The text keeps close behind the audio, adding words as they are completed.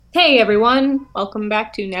Hey everyone, welcome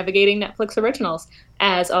back to Navigating Netflix Originals.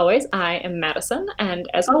 As always, I am Madison,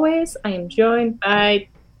 and as always, I am joined by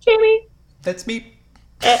Jamie. That's me.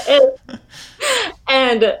 Eh, eh.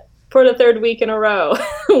 And for the third week in a row,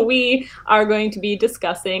 we are going to be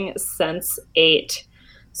discussing Sense 8.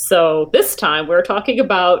 So this time we're talking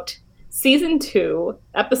about season 2,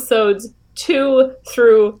 episodes 2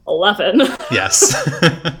 through 11. Yes.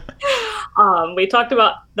 We talked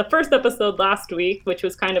about the first episode last week, which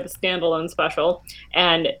was kind of a standalone special,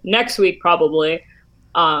 and next week probably,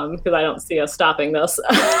 because I don't see us stopping this,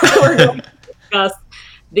 we're going to discuss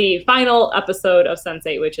the final episode of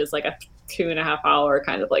Sense8, which is like a 2.5 hour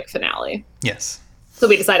kind of like finale. Yes. So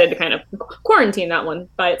we decided to kind of quarantine that one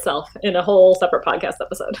by itself in a whole separate podcast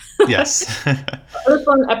episode. Yes. This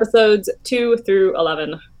one, episodes 2 through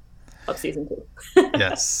 11 of season 2.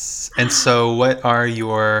 Yes. And so, what are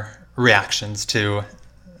your reactions to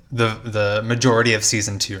the majority of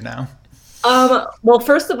season 2 now? Well,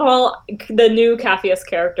 first of all, the new Capheus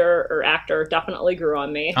character or actor definitely grew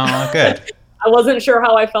on me. Oh, good. I wasn't sure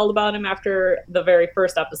how I felt about him after the very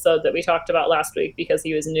first episode that we talked about last week because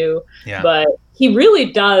he was new. Yeah. But he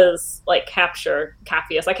really does like capture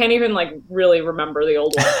Capheus. I can't even like really remember the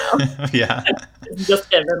old one now. Yeah. It's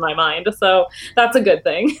just him in my mind. So that's a good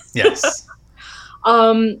thing. Yes.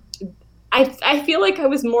 I feel like I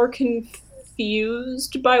was more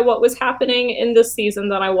confused by what was happening in this season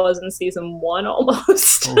than I was in season 1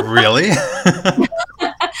 almost. Really?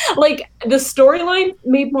 Like the storyline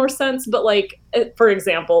made more sense, but like for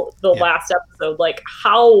example, the last episode, like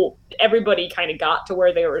how everybody kind of got to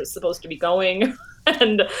where they were supposed to be going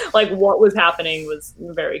and like what was happening was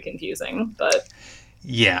very confusing. But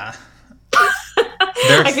yeah.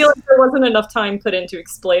 I feel like there wasn't enough time put into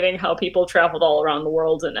explaining how people traveled all around the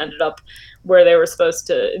world and ended up where they were supposed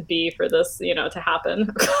to be for this, to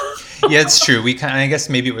happen. Yeah, it's true. I guess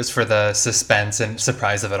maybe it was for the suspense and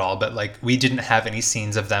surprise of it all, but like we didn't have any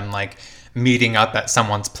scenes of them like meeting up at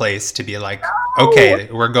someone's place to be like, okay,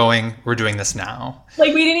 we're doing this now.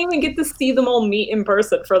 Like we didn't even get to see them all meet in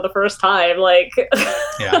person for the first time. Like,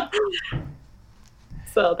 yeah.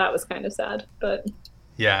 So that was kind of sad, but.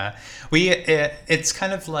 Yeah, it's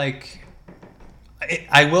kind of like,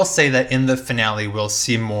 I will say that in the finale we'll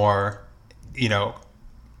see more,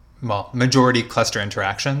 majority cluster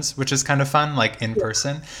interactions, which is kind of fun, like in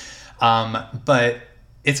person. But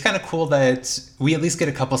it's kind of cool that we at least get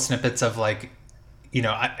a couple snippets of like,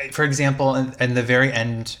 for example, in the very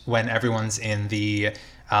end when everyone's in the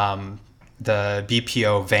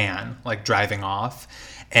BPO van, like driving off.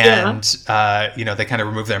 And, they kind of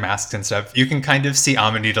remove their masks and stuff. You can kind of see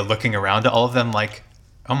Amanita looking around at all of them like,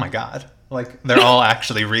 oh my God, like they're all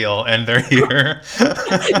actually real and they're here.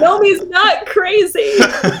 Nomi's not crazy.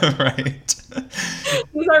 Right.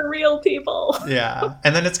 These are real people. Yeah.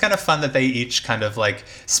 And then it's kind of fun that they each kind of like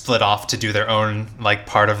split off to do their own like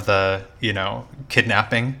part of the,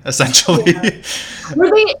 kidnapping essentially. Yeah.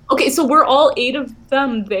 Were they okay? So were all 8 of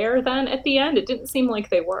them there then at the end? It didn't seem like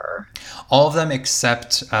they were. All of them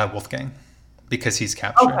except Wolfgang, because he's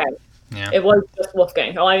captured. Okay. Yeah. It was just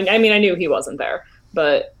Wolfgang. Oh, I mean, I knew he wasn't there,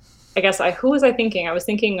 but I guess who was I thinking? I was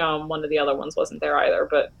thinking one of the other ones wasn't there either,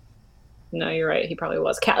 but no, you're right. He probably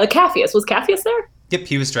was. Capheus. Was Capheus there? Yep,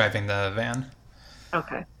 he was driving the van.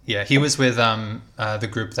 Okay. Yeah, he was with the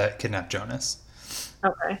group that kidnapped Jonas.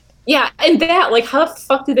 Okay. Yeah, and that, like, how the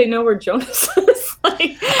fuck did they know where Jonas is?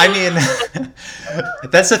 Like... I mean,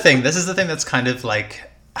 that's the thing. This is the thing that's kind of like,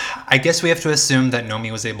 I guess we have to assume that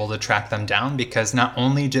Nomi was able to track them down because not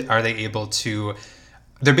only are they able to,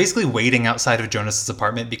 they're basically waiting outside of Jonas's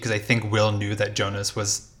apartment because I think Will knew that Jonas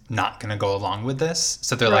was not going to go along with this.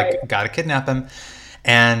 So they're like, gotta kidnap him.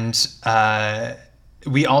 And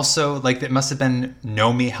we also, like, it must have been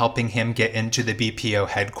Nomi helping him get into the BPO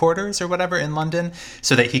headquarters or whatever in London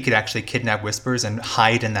so that he could actually kidnap Whispers and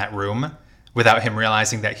hide in that room without him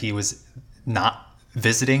realizing that he was not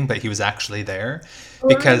visiting, but he was actually there.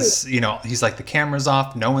 Right. Because, he's like, the camera's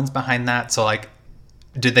off, no one's behind that. So, like,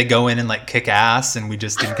 did they go in and, like, kick ass and we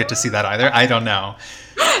just didn't get to see that either? I don't know.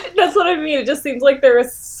 That's what I mean. It just seems like there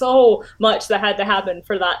was so much that had to happen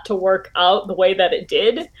for that to work out the way that it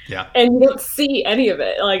did. Yeah. And you don't see any of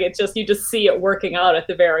it. Like, you just see it working out at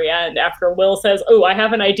the very end after Will says, oh, I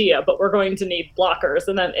have an idea, but we're going to need blockers.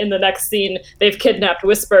 And then in the next scene, they've kidnapped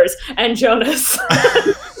Whispers and Jonas.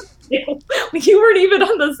 You weren't even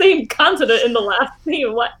on the same continent in the last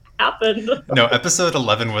scene. What happened? No, episode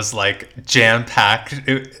 11 was like jam-packed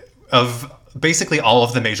of basically all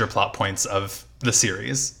of the major plot points of the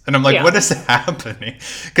series. And I'm like, what is happening?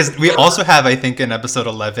 Because we also have, I think, in episode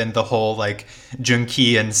 11, the whole like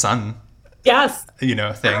Junki and Sun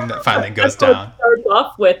thing that finally goes down.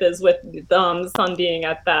 off with is with Sun being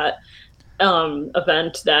at that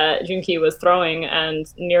event that Junki was throwing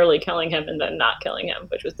and nearly killing him and then not killing him,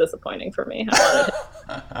 which was disappointing for me.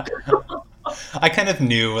 I kind of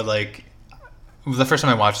knew, like, the first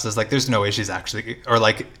time I watched this, like, there's no way she's actually, or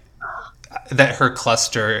like, that her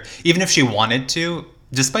cluster, even if she wanted to,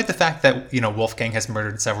 despite the fact that, you know, Wolfgang has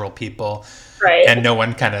murdered several people, right, and no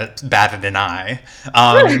one kind of batted an eye.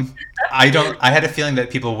 I had a feeling that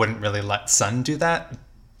people wouldn't really let Sun do that.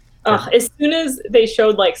 As soon as they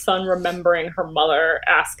showed like Sun remembering her mother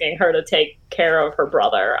asking her to take care of her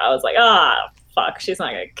brother, I was like, fuck, she's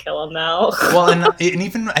not gonna kill him now. Well, and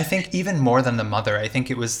even I think even more than the mother, I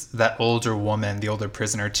think it was that older woman, the older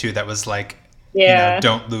prisoner too, that was like, yeah, you know,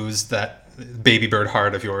 don't lose that baby bird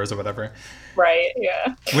heart of yours or whatever. Right.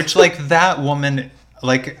 Yeah. Which, like, that woman,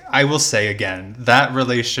 like, I will say again, that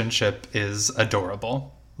relationship is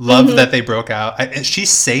adorable. Love that they broke out. She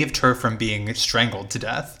saved her from being strangled to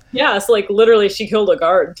death. Yeah, it's like literally she killed a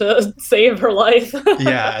guard to save her life.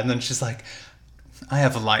 Yeah, and then she's like, I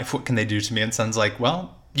have a life. What can they do to me? And Sun's like,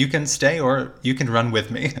 well, you can stay or you can run with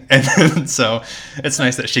me. And so it's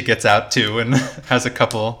nice that she gets out too and has a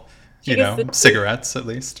couple, you know, cigarettes at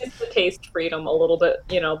least. It's to taste freedom a little bit,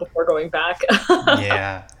 you know, before going back.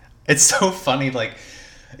 Yeah. It's so funny. Like,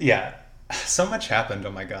 yeah, so much happened.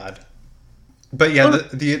 Oh my God. But yeah,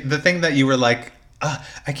 the thing that you were like,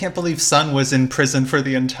 I can't believe Sun was in prison for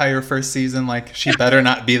the entire first season. Like, she better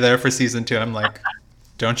not be there for season 2. And I'm like,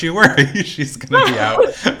 don't you worry. She's going to be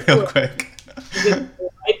out real quick. Just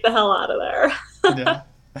wipe the hell out of there. Yeah.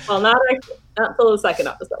 Well, not till the second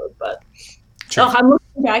episode, but True. I'm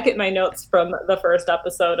looking back at my notes from the first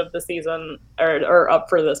episode of the season, or up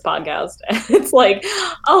for this podcast, and it's like,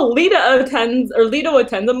 Lita attends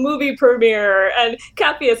a movie premiere, and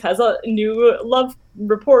Capheus has a new love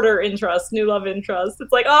interest.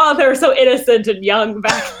 It's like, they're so innocent and young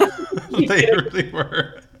back then. They really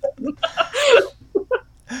were.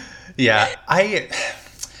 Yeah,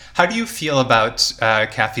 how do you feel about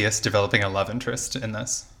Capheus developing a love interest in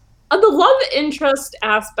this? The love interest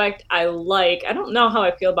aspect I like. I don't know how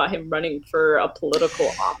I feel about him running for a political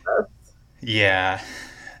office. Yeah.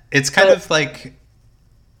 It's kind of like,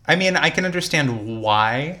 I mean, I can understand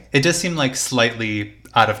why. It does seem like slightly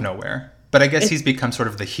out of nowhere. But I guess he's become sort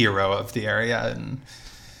of the hero of the area.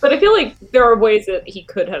 But I feel like there are ways that he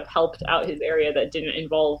could have helped out his area that didn't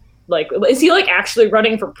involve, like, is he like actually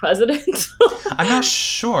running for president? I'm not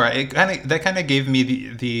sure. That kind of gave me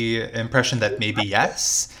the impression that maybe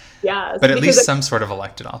yes. Yeah, but at least some sort of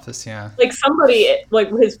elected office, yeah. Like somebody,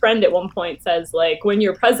 like his friend at one point says, like, when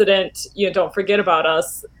you're president, don't forget about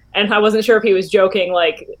us. And I wasn't sure if he was joking,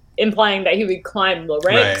 like implying that he would climb the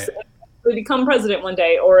ranks, right, and become president one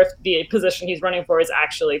day, or if the position he's running for is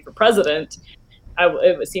actually for president.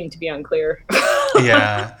 It would seem to be unclear.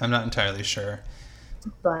 Yeah, I'm not entirely sure.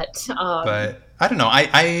 But I don't know.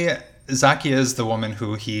 Zakia is the woman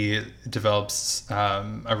who he develops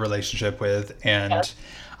a relationship with, and yeah.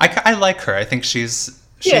 I like her. I think she's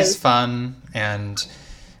fun, and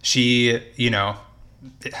she,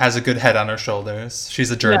 has a good head on her shoulders. She's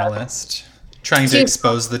a journalist trying to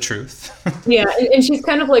expose the truth. Yeah, and she's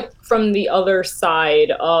kind of like from the other side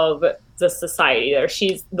of the society there.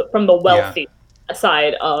 She's from the wealthy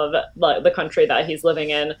side of the country that he's living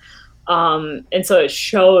in. And so it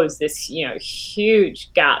shows this,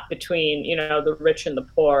 huge gap between, the rich and the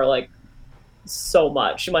poor, like, so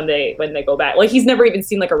much when they go back. Like, he's never even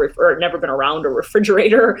seen like or never been around a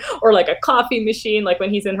refrigerator or like a coffee machine, like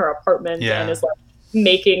when he's in her apartment and is like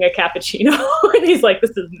making a cappuccino and he's like,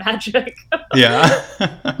 this is magic. Yeah.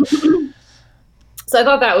 So I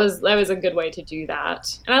thought that was a good way to do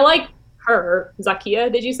that. And I like her,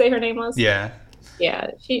 Zakia, did you say her name was? Yeah.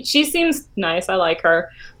 Yeah, she seems nice. I like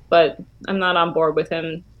her, but I'm not on board with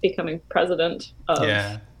him becoming president of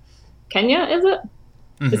Kenya, is it?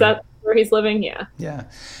 Mm-hmm. Is that where he's living? Yeah. Yeah.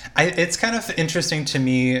 It's kind of interesting to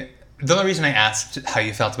me. The only reason I asked how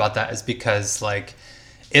you felt about that is because, like,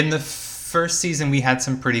 in the first season, we had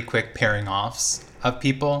some pretty quick pairing offs of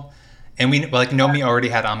people. And Nomi already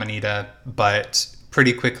had Amanita, but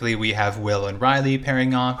pretty quickly we have Will and Riley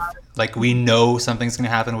pairing off. Like, we know something's going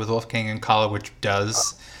to happen with Wolfgang and Kala, which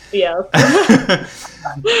does. Yeah.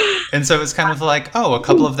 And so it's kind of like, a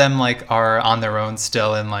couple of them, like, are on their own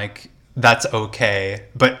still, and, like, that's okay.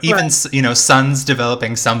 But even, Sun's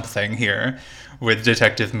developing something here with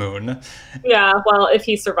Detective Moon. Yeah, well, if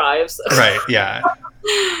he survives. Right, yeah.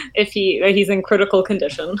 If he's in critical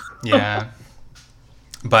condition. Yeah.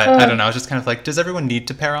 But I don't know, it's just kind of like, does everyone need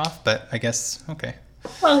to pair off? But I guess, okay.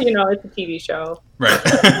 Well, it's a TV show. Right.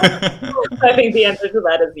 I think the answer to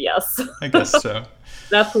that is yes. I guess so.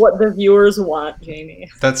 That's what the viewers want,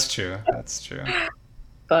 Jamie. That's true. That's true.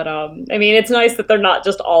 But I mean, it's nice that they're not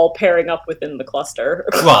just all pairing up within the cluster.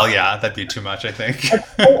 Well, yeah, that'd be too much, I think.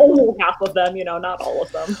 Only half of them, not all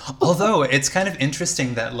of them. Although it's kind of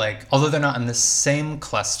interesting that, like, although they're not in the same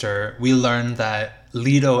cluster, we learn that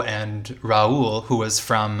Lido and Raul, who was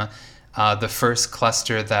from the first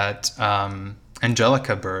cluster that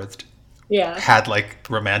Angelica birthed, had like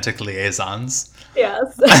romantic liaisons.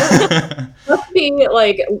 Yes. Must be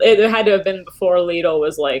like it had to have been before Lido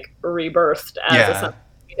was like rebirthed as a,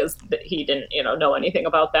 because he didn't, know anything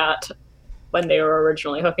about that when they were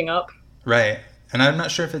originally hooking up. Right. And I'm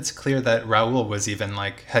not sure if it's clear that Raul was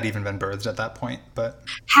had even been birthed at that point, but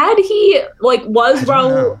had he was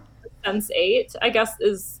Raul Sense8, I guess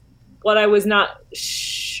is what I was not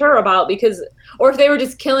sure about, or if they were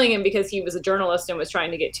just killing him because he was a journalist and was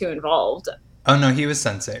trying to get too involved. Oh no, he was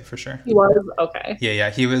Sense8 for sure. He was? Okay. Yeah,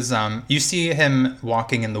 he was. You see him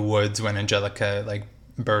walking in the woods when Angelica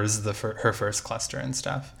births her first cluster and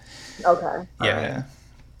stuff. Okay. Yeah.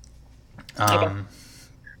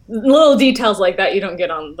 Little details like that you don't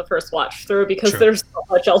get on the first watch through because there's so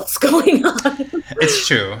much else going on. It's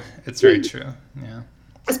true. It's very true. Yeah.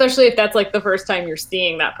 Especially if that's like the first time you're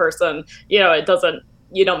seeing that person, you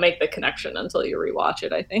don't make the connection until you rewatch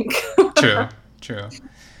it, I think. True.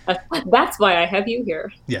 That's why I have you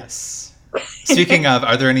here. Yes. Speaking of,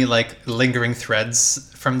 are there any lingering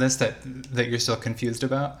threads from this that you're still confused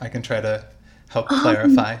about? I can try to help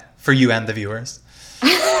clarify for you and the viewers.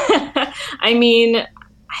 I mean,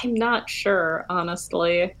 I'm not sure,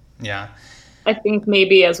 honestly. Yeah. I think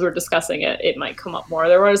maybe as we're discussing it, it might come up more.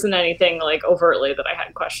 There wasn't anything overtly that I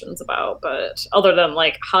had questions about, but other than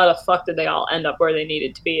how the fuck did they all end up where they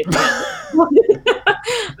needed to be at the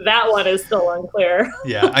end? That one is still unclear.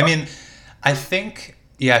 Yeah, I mean, I think,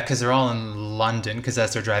 because they're all in London, because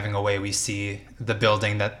as they're driving away, we see the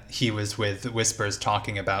building that he was with Whispers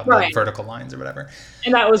talking about, the vertical lines or whatever.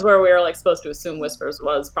 And that was where we were supposed to assume Whispers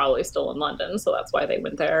was probably still in London, so that's why they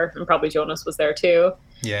went there, and probably Jonas was there too.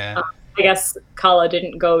 Yeah. I guess Kala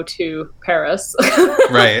didn't go to Paris.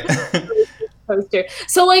 Right.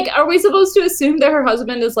 So, are we supposed to assume that her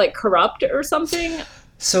husband is, corrupt or something?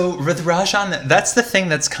 So, with Rajan, that's the thing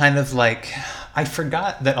that's kind of I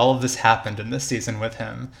forgot that all of this happened in this season with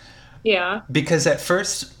him. Yeah. Because at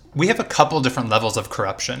first, we have a couple different levels of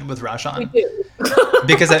corruption with Rajan. We do.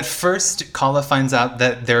 Because at first, Kala finds out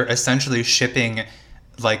that they're essentially shipping,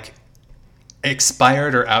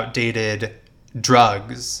 expired or outdated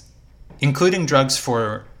drugs, including drugs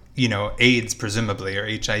for, AIDS, presumably, or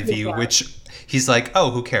HIV, which he's like,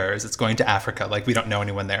 oh, who cares? It's going to Africa. We don't know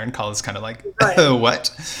anyone there. And Kala's kind of oh,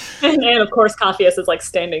 what? And of course, Capheus is,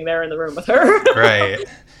 standing there in the room with her. Right.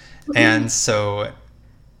 And so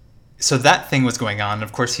that thing was going on.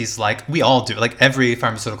 Of course, he's we all do. Every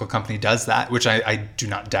pharmaceutical company does that, which I do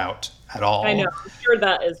not doubt at all. I know. I'm sure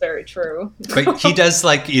that is very true. But he does,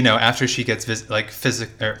 after she gets,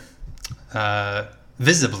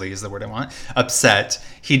 visibly is the word I want, upset,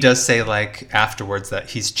 he does say afterwards that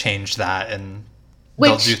he's changed that and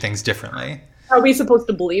they'll do things differently. Are we supposed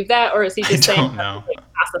to believe that, or is he just saying know. To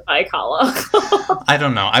pacify Kala? I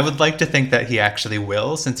don't know. I would like to think that he actually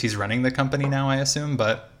will, since he's running the company now, I assume,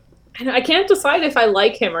 but I can't decide if I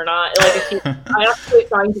like him or not. If he's actually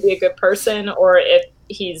trying to be a good person or if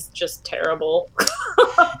he's just terrible.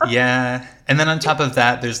 Yeah. And then on top of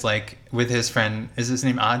that, there's with his friend, is his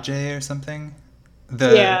name Ajay or something?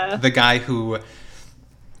 The guy who,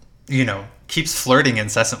 keeps flirting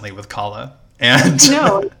incessantly with Kala. And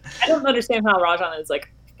no, I don't understand how Rajan is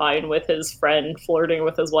fine with his friend flirting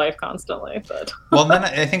with his wife constantly. But well, then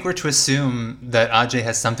I think we're to assume that Ajay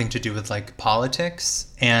has something to do with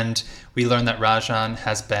politics, and we learn that Rajan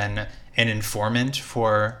has been an informant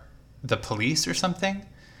for the police or something.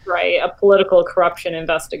 Right, a political corruption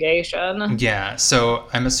investigation. Yeah, so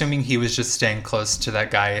I'm assuming he was just staying close to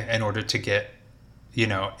that guy in order to get,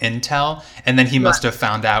 intel, and then he must have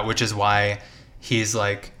found out, which is why he's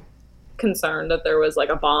concerned that there was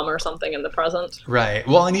a bomb or something in the present. Right.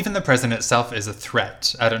 Well, and even the present itself is a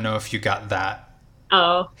threat. I don't know if you got that.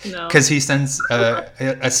 Oh, no. Because he sends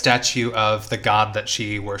a statue of the god that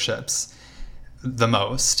she worships the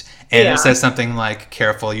most. And it says something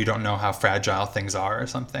careful, you don't know how fragile things are or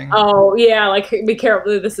something. Oh, yeah, be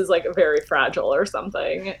careful, this is very fragile or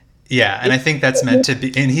something. Yeah, and I think that's meant to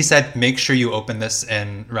be, and he said, make sure you open this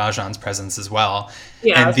in Rajan's presence as well.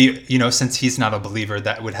 Yeah. And since he's not a believer,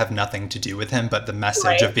 that would have nothing to do with him, but the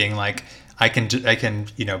message of being I can,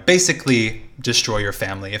 basically destroy your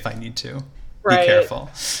family if I need to. Right. Be careful.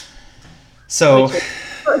 So,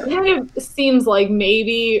 it kind of seems like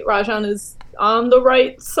maybe Rajan is on the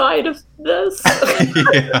right side of this.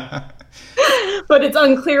 Yeah. But it's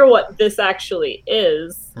unclear what this actually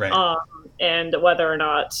is, Right. and whether or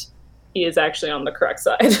not he is actually on the correct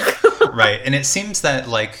side. Right. And it seems that,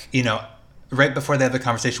 like, right before they have the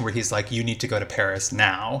conversation where he's like, you need to go to Paris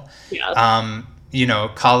now. Yeah.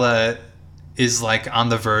 Kala is like on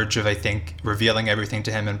the verge of, I think, revealing everything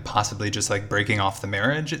to him and possibly just like breaking off the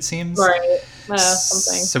marriage, it seems. Right.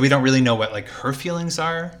 Something. So we don't really know what like her feelings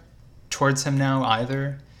are towards him now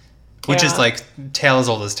either. Which is like tale as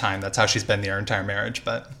old as time. That's how she's been their entire marriage.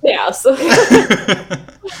 But yeah. So.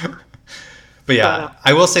 But yeah,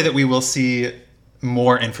 I will say that we will see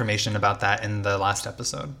more information about that in the last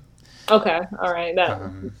episode. Okay. All right. That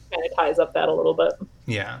kind of ties up that a little bit.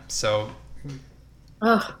 Yeah. So.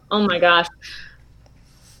 Oh my gosh.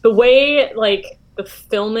 The way like the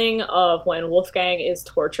filming of when Wolfgang is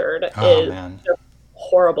tortured is just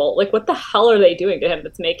horrible. Like, what the hell are they doing to him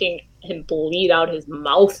that's making him bleed out his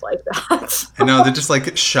mouth like that? I know, they're just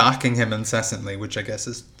like shocking him incessantly, which I guess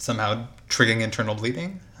is somehow triggering internal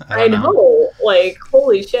bleeding. I know. Like,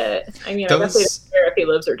 holy shit. I mean, I definitely don't care if he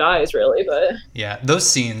lives or dies, really, but yeah, those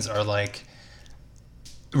scenes are like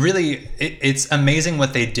really, it's amazing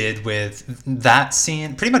what they did with that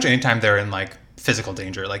scene. Pretty much anytime they're in like physical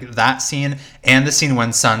danger, like that scene and the scene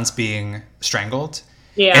when Sun's being strangled.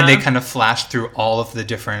 Yeah. And they kind of flash through all of the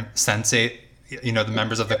different sensate, the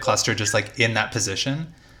members of the cluster just like in that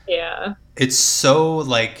position. Yeah. It's so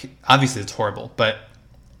like, obviously it's horrible, but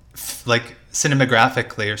like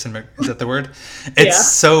cinemagraphically, is that the word?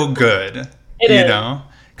 It's so good, because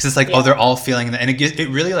it's like, oh, they're all feeling that. And it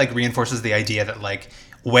really like reinforces the idea that like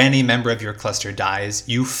when a member of your cluster dies,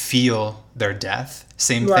 you feel their death.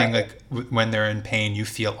 Same thing, like when they're in pain, you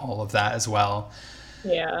feel all of that as well.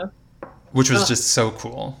 Yeah. Which was just so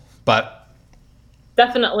cool. But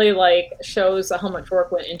definitely like shows how much work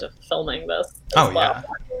went into filming this. Yeah.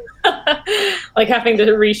 Like having to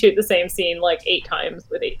reshoot the same scene like 8 times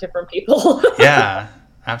with 8 different people. Yeah,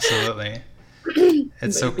 absolutely.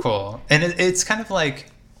 It's so cool. And it's kind of like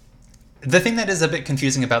the thing that is a bit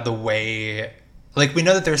confusing about the way, like, we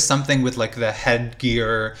know that there's something with like the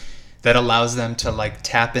headgear that allows them to like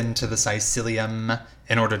tap into the Sicilium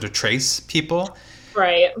in order to trace people.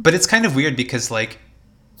 Right. But it's kind of weird because, like,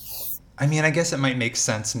 I mean, I guess it might make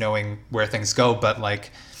sense knowing where things go, but,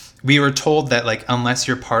 like, we were told that, like, unless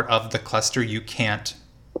you're part of the cluster, you can't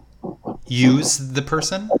use the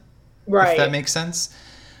person. Right. If that makes sense.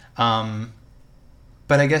 But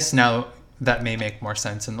I guess now that may make more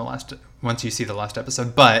sense once you see the last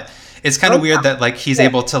episode. But it's kind of weird that, like, he's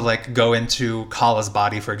able to, like, go into Kala's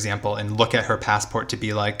body, for example, and look at her passport to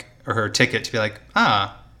be like, or her ticket to be like,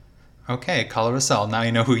 okay, Kala Russell. Now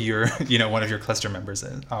you know who one of your cluster members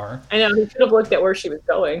are. I know, he should have looked at where she was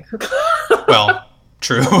going. Well,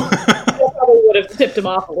 true. That probably would have tipped him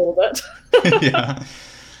off a little bit. Yeah.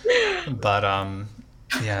 But,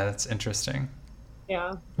 yeah, that's interesting.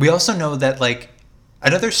 Yeah. We also know that, like,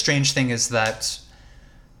 another strange thing is that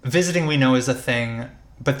visiting we know is a thing,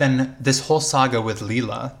 but then this whole saga with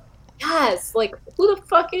Leela. Yes, like, who the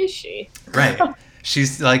fuck is she? Right.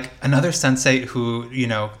 She's, like, another sensate who,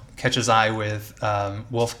 catches eye with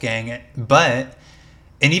Wolfgang, and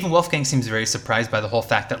even Wolfgang seems very surprised by the whole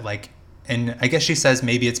fact that, like, and I guess she says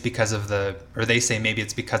maybe it's because of they say maybe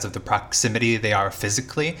it's because of the proximity they are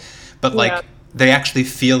physically, but like they actually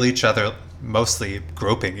feel each other, mostly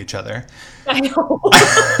groping each other. I know.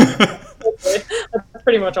 That's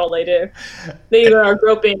pretty much all they do. They either are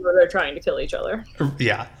groping or they're trying to kill each other.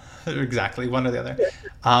 Yeah, exactly. One or the other.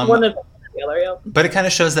 One of the other, yeah. But it kind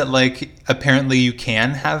of shows that, like, apparently you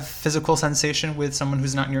can have physical sensation with someone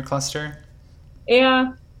who's not in your cluster.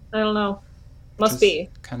 Yeah, I don't know. Must be.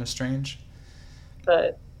 Kind of strange.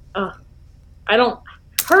 But, I don't...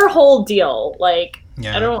 Her whole deal, like,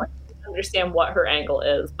 I don't understand what her angle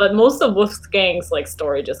is. But most of Wolfgang's, like,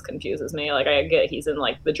 story just confuses me. Like, I get he's in,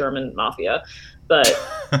 like, the German mafia. But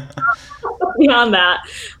beyond that,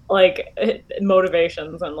 like,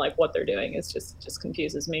 motivations and, like, what they're doing is just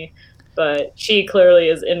confuses me. But she clearly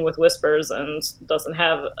is in with Whispers and doesn't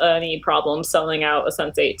have any problem selling out a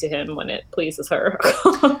sensate to him when it pleases her.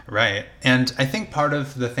 Right. And I think part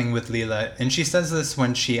of the thing with Leela, and she says this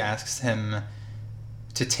when she asks him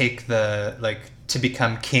to take to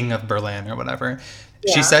become king of Berlin or whatever.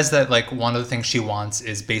 Yeah. She says that, like, one of the things she wants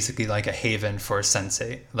is basically, like, a haven for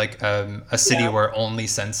sensate. Like, a city where only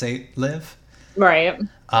sensate live. Right.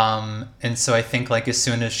 And so I think, like, as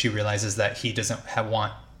soon as she realizes that he doesn't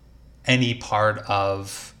want any part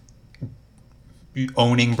of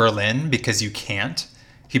owning Berlin, because you can't.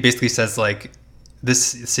 He basically says, like, this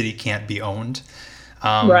city can't be owned.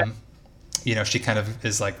 Right. She kind of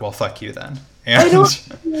is like, well, fuck you then. I And don't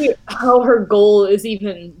see how her goal is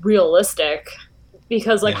even realistic,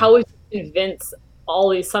 because like Yeah. how would you convince all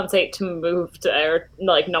these Sensei to move to their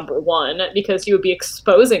like number one? Because you would be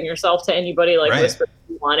exposing yourself to anybody like Right. Whisper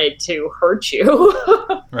who wanted to hurt you.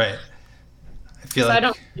 right. I feel So like I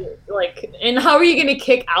don't like, and how are you going to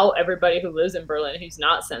kick out everybody who lives in Berlin who's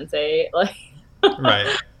not Sensei? Like,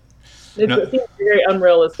 right. it No. seems a very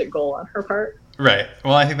unrealistic goal on her part. Right.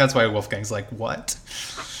 Well, I think that's why Wolfgang's like, what?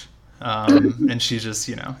 And she just,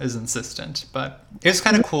 is insistent. But it was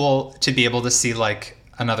kind of cool to be able to see like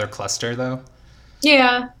another cluster, though.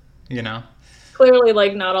 Yeah, You know? clearly,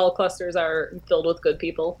 like not all clusters are filled with good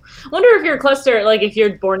people. I wonder if your cluster, like if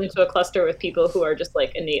you're born into a cluster with people who are just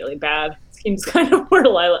like innately bad, seems kind of where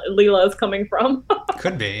Leela is coming from.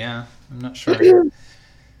 Could be, yeah. I'm not sure.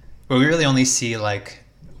 But we really only see like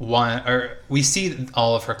one, or we see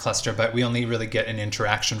all of her cluster, but we only really get an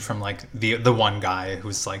interaction from like the one guy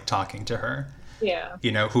who's like talking to her. Yeah.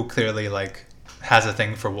 Who clearly like has a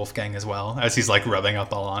thing for Wolfgang as well, as he's like rubbing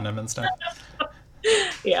up all on him and stuff.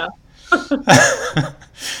 Yeah.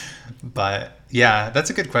 But yeah, that's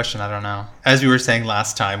a good question. I don't know. As we were saying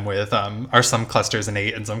last time with are some clusters an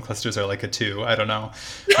 8 and some clusters are like a 2? I don't know.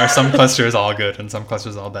 Are some clusters all good and some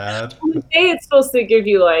clusters all bad? It's supposed to give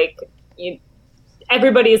you like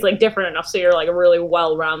everybody is like different enough, so you're like really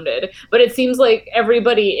well rounded. But it seems like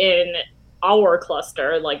everybody in our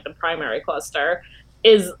cluster, like the primary cluster,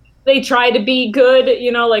 they try to be good.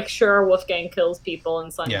 Like sure, Wolfgang kills people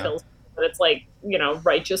and Sun kills, but it's like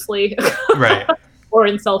righteously, Right. or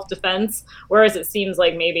in self-defense. Whereas it seems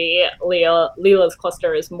like maybe Leela's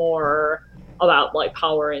cluster is more about like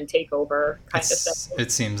power and takeover kind of thing.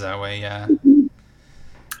 It seems that way, yeah.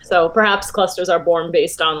 So perhaps clusters are born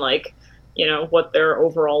based on like, what their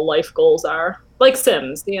overall life goals are, like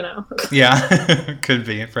Sims, Yeah, could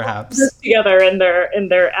be, perhaps. just together in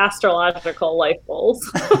their astrological life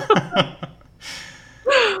goals.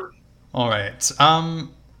 All right.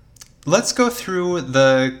 Let's go through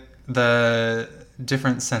the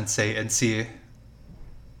different sensei and see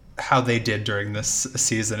how they did during this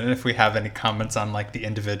season, and if we have any comments on like the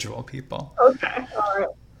individual people. Okay, all right.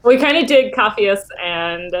 We kind of did Capheus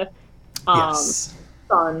and Yes.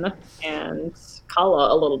 Sun and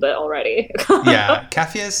Kala a little bit already. Yeah,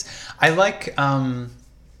 Capheus. I like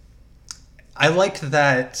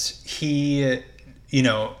that he,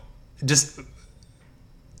 just.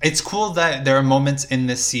 It's cool that there are moments in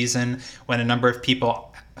this season when a number of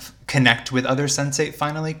people connect with other sensei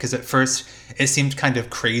finally, because at first it seemed kind of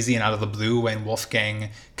crazy and out of the blue when Wolfgang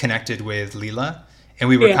connected with Leela, and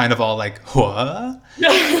we were kind of all like, what?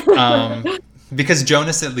 Because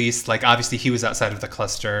Jonas, at least, like obviously he was outside of the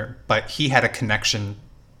cluster, but he had a connection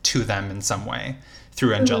to them in some way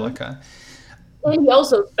through Angelica. And he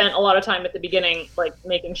also spent a lot of time at the beginning, like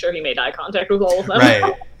making sure he made eye contact with all of them.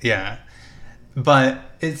 Right, yeah. But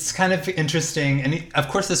it's kind of interesting, and of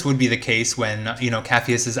course this would be the case when,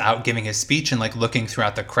 Capheus is out giving his speech and like looking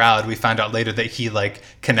throughout the crowd. We found out later that he like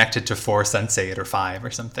connected to 4 sensei or 5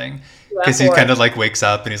 or something, because he kind of like wakes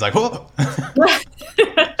up and he's like, whoa.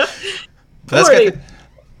 That's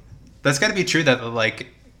got to be true that like,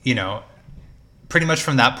 pretty much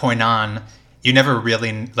from that point on, you never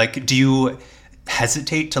really like, do you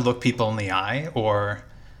hesitate to look people in the eye, or?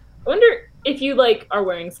 I wonder if you like are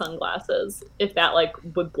wearing sunglasses, if that like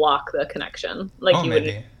would block the connection. Like you maybe.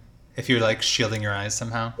 wouldn't. If you're like shielding your eyes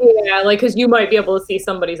somehow. Yeah, like because you might be able to see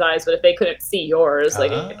somebody's eyes, but if they couldn't see yours,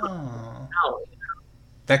 like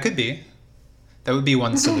that could be. That would be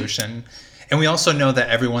one solution. And we also know that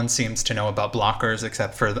everyone seems to know about blockers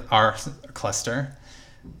except for our cluster,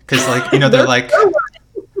 because like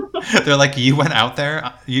they're like you went out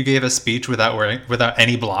there, you gave a speech without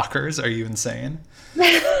any blockers. Are you insane?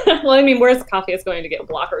 Well, I mean, where's Capheus going to get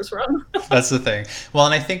blockers from? That's the thing. Well,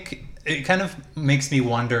 and I think it kind of makes me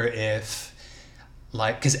wonder if,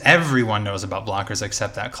 like, because everyone knows about blockers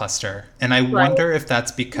except that cluster, and I wonder if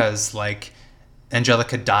that's because like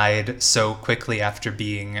Angelica died so quickly after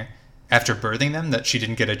birthing them that she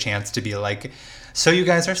didn't get a chance to be like, so you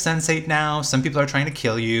guys are sensate now. Some people are trying to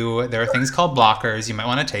kill you. There are things called blockers. You might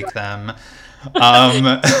want to take them.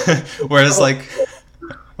 Whereas like,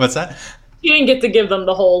 what's that? You didn't get to give them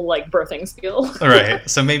the whole like birthing skill. Right.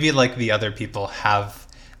 So maybe like the other people have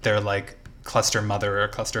their like cluster mother or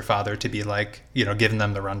cluster father to be like, giving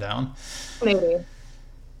them the rundown. Maybe.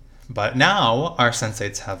 But now our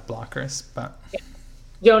sensates have blockers. But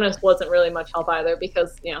Jonas wasn't really much help either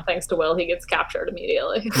because, thanks to Will, he gets captured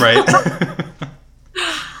immediately. Right.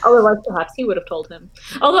 Otherwise, perhaps he would have told him.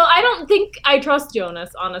 Although I don't think I trust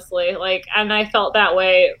Jonas, honestly. Like, and I felt that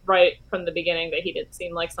way right from the beginning, that he did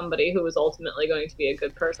seem like somebody who was ultimately going to be a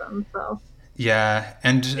good person. So yeah,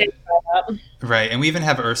 and right, and we even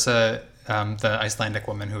have Ursa, the Icelandic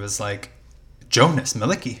woman, who is like, Jonas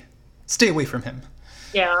Malicki, stay away from him.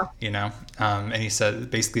 Yeah. You know, and he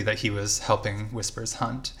said basically that he was helping Whispers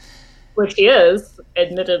hunt. Which he is,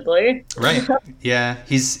 admittedly. Right. Yeah.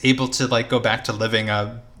 He's able to like go back to living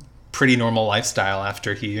a pretty normal lifestyle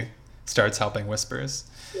after he starts helping Whispers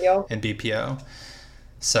in BPO.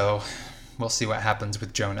 So we'll see what happens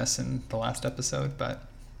with Jonas in the last episode, but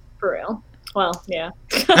for real. Well, yeah.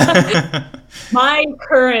 My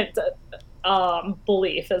current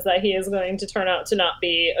belief is that he is going to turn out to not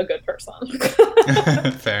be a good person.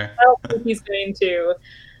 Fair. I don't think he's going to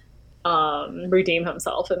redeem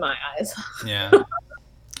himself in my eyes. Yeah.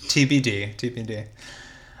 TBD.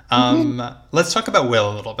 Let's talk about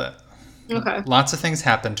Will a little bit. Okay. Lots of things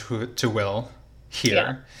happen to Will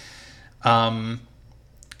here. Yeah.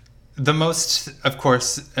 The most, of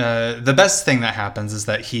course, the best thing that happens is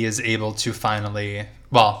that he is able to finally,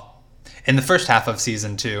 well, in the first half of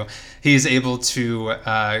season 2, he's able to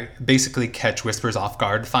basically catch Whispers off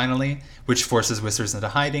guard finally, which forces Whispers into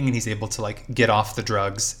hiding, and he's able to like get off the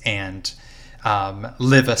drugs and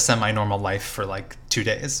live a semi-normal life for like 2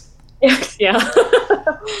 days. Yeah.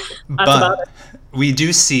 But we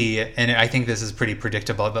do see, and I think this is pretty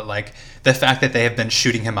predictable, but like the fact that they have been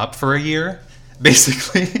shooting him up for a year,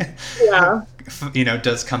 basically, yeah, you know,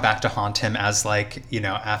 does come back to haunt him as like, you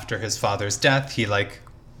know, after his father's death, he like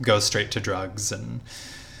goes straight to drugs, and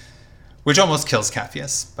which almost kills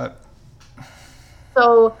Capheus. But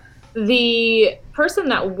so the person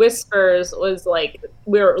that Whispers was like,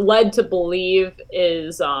 we're led to believe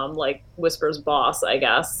is like Whispers' boss, I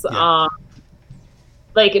guess. Yeah.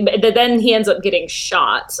 Like, but then he ends up getting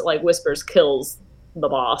shot. Like Whispers kills the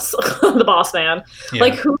boss, the boss man. Yeah.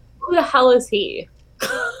 Like who the hell is he?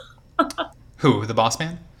 Who, the boss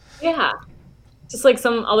man? Yeah. Just like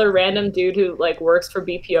some other random dude who like works for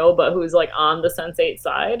BPO, but who's like on the Sense8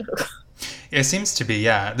 side. It seems to be,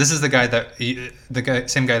 yeah. This is the guy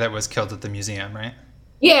same guy that was killed at the museum, right?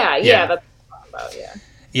 Yeah. That's what I'm talking about, yeah.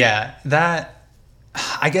 Yeah, that,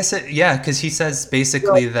 I guess because he says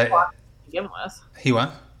basically that. To begin with. He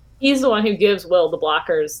what? He's the one who gives Will the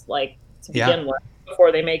blockers, like, to begin with,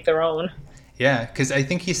 before they make their own. Yeah, because I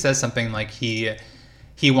think he says something like he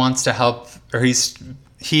wants to help, or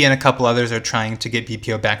he and a couple others are trying to get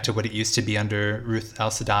BPO back to what it used to be under Ruth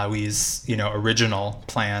Al-Sadawi's, you know, original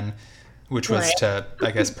plan, which was to,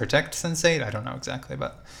 I guess, protect Sense8. I don't know exactly,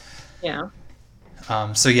 but yeah.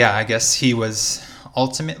 So yeah, I guess he was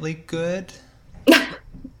ultimately good,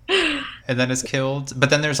 and then is killed.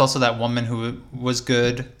 But then there's also that woman who was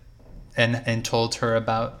good, and told her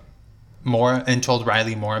about more, and told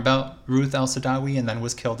Riley more about Ruth Al-Sadawi, and then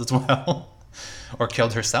was killed as well, or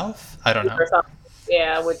killed herself. I don't know.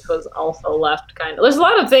 Yeah, which was also left kind of. There's a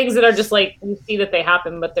lot of things that are just like you see that they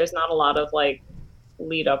happen, but there's not a lot of like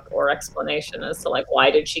lead up or explanation as to like why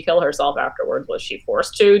did she kill herself afterwards? Was she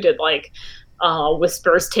forced to? Did like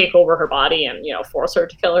Whispers take over her body and, you know, force her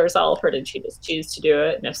to kill herself, or did she just choose to do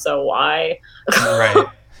it? And if so, why? Right.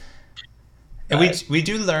 And we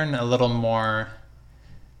do learn a little more,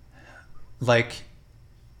 like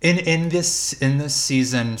in this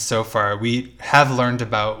season so far, we have learned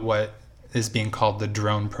about what is being called the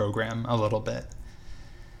drone program a little bit.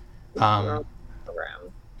 Program.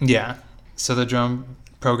 Yeah. So the drone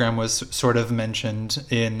program was sort of mentioned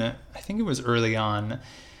in, I think it was early on.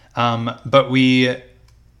 But we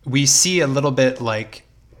see a little bit like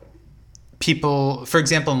people, for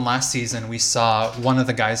example, in last season, we saw one of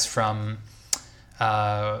the guys from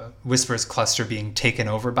Whispers cluster being taken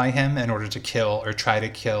over by him in order to kill or try to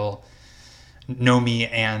kill Nomi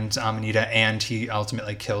and Amanita, and he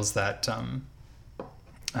ultimately kills that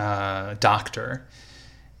doctor.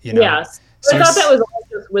 You know? Yes. So I thought that was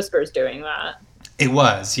just Whispers doing that. It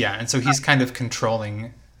was, yeah. And so he's kind of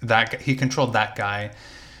controlling that. He controlled that guy.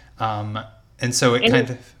 And so it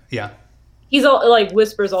kind of, yeah. He's all, like,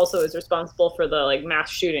 Whispers also is responsible for the like mass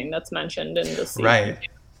shooting that's mentioned in this season. Right.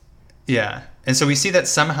 Yeah. And so we see that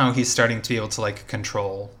somehow he's starting to be able to like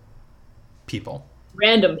control people.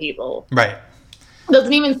 Random people. Right.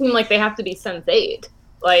 Doesn't even seem like they have to be Sense8.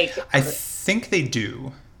 Like, I think they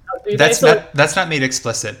do. Do that's not made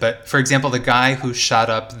explicit, but for example, the guy who shot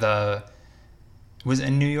up was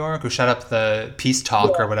in New York, who shot up the Peace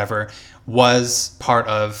Talk or whatever, was part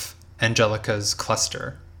of Angelica's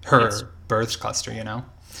cluster, her birth cluster, you know?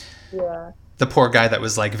 Yeah. The poor guy that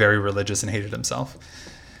was like very religious and hated himself.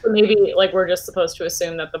 maybe like we're just supposed to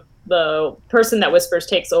assume that the person that Whispers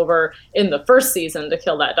takes over in the first season to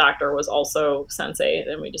kill that doctor was also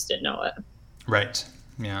Sense8, and we just didn't know it. Right.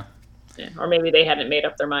 Yeah. Or maybe they hadn't made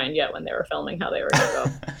up their mind yet when they were filming how they were going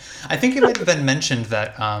to go. I think it might have been mentioned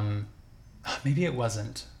that maybe it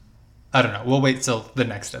wasn't. I don't know. We'll wait till the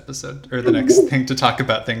next episode or the next thing to talk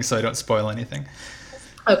about things so I don't spoil anything.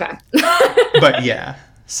 Okay. But yeah.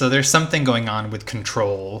 So there's something going on with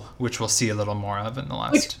Control, which we'll see a little more of in the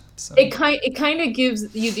last. So. It kind of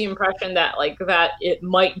gives you the impression that like that it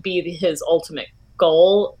might be his ultimate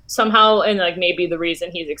goal somehow, and like maybe the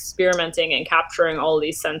reason he's experimenting and capturing all of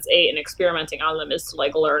these Sense8 and experimenting on them is to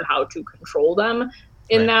like learn how to control them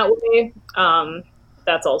in that way.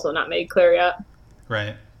 That's also not made clear yet.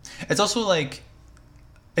 Right. It's also like,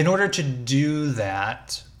 in order to do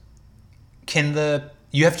that,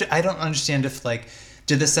 I don't understand if like,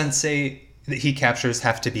 did the Sensei that he captures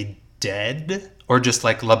have to be dead or just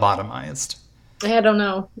like lobotomized? I don't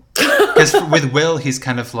know. Because with Will, he's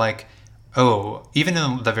kind of like, oh, even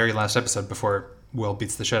in the very last episode before Will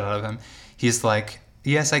beats the shit out of him, he's like,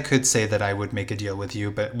 yes, I could say that I would make a deal with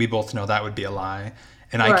you, but we both know that would be a lie.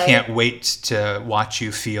 And I can't wait to watch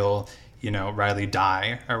you feel, Riley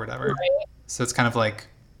die or whatever. Right. So it's kind of like,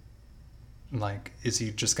 is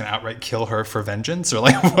he just going to outright kill her for vengeance or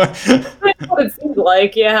like what? That's what it seemed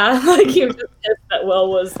like, yeah. Like he was just pissed that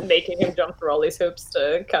Will was making him jump through all these hoops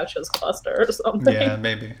to catch his cluster or something. Yeah,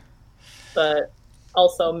 maybe. But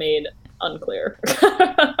also made unclear.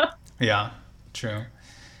 Yeah, true.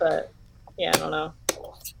 But yeah, I don't know.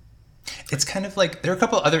 It's kind of like there are a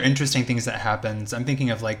couple other interesting things that happens. I'm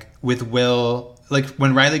thinking of like with Will, like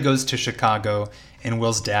when Riley goes to Chicago and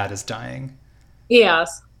Will's dad is dying.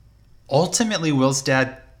 Yes. Ultimately, Will's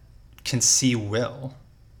dad can see Will.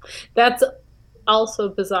 That's also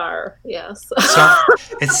bizarre. Yes. So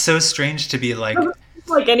it's so strange to be like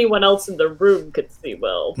anyone else in the room could see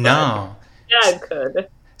Will. No. Dad could.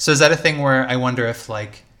 So is that a thing where I wonder if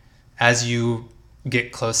like as you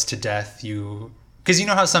get close to death, because you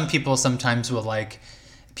know how some people sometimes will like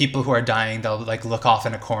people who are dying, they'll like look off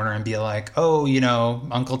in a corner and be like, oh,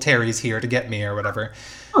 Uncle Terry's here to get me or whatever.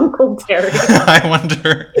 Uncle Terry. I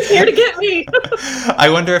wonder. He's here to get me. I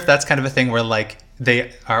wonder if that's kind of a thing where like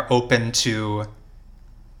they are open to,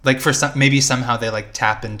 like for some, maybe somehow they like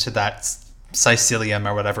tap into that Sicilium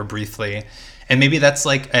or whatever briefly. And maybe that's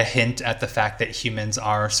like a hint at the fact that humans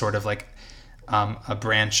are sort of like a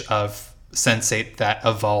branch of Sense8 that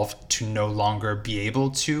evolved to no longer be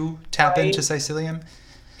able to tap into Sicilium.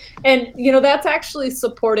 And, that's actually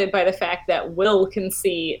supported by the fact that Will can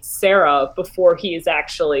see Sarah before he's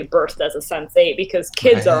actually birthed as a Sense8, because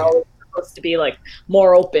kids are always supposed to be like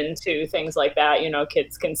more open to things like that.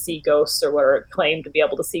 Kids can see ghosts or were claimed to be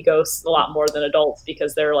able to see ghosts a lot more than adults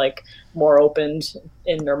because they're like more opened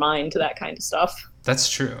in their mind to that kind of stuff. That's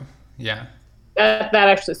true. Yeah. That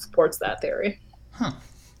actually supports that theory. Huh.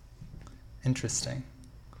 Interesting.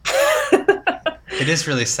 It is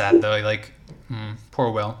really sad though. Like,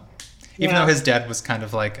 poor Will. Even though his dad was kind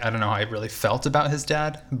of like, I don't know how I really felt about his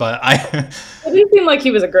dad, but It didn't seem like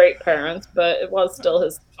he was a great parent, but it was still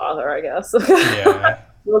his father, I guess. Yeah.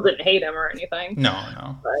 Will didn't hate him or anything.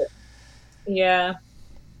 No. But yeah.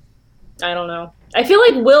 I don't know. I feel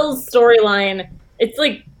like Will's storyline, it's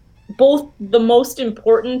like both the most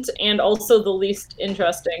important and also the least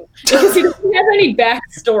interesting because he doesn't have any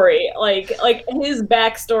backstory. Like his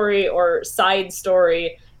backstory or side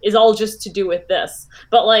story is all just to do with this.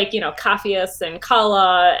 But like, Capheus and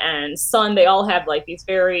Kala and Sun, they all have like these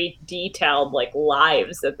very detailed like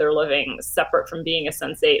lives that they're living separate from being a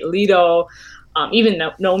Sense8. Leto, even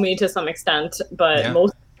Nomi to some extent, but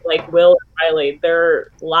most like Will and Riley, their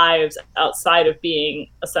lives outside of being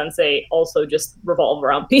a Sense8 also just revolve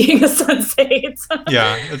around being a Sense8.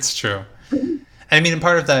 Yeah, it's true. I mean,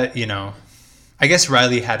 part of that, I guess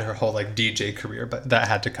Riley had her whole like DJ career, but that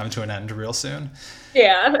had to come to an end real soon.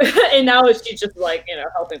 Yeah, and now she's just like,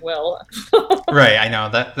 helping Will. Right, I know.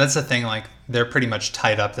 That's the thing, like, they're pretty much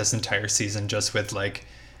tied up this entire season just with, like,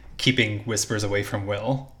 keeping Whispers away from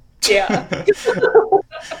Will. Yeah.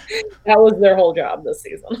 That was their whole job this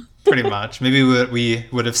season. Pretty much. Maybe we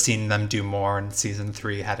would have seen them do more in season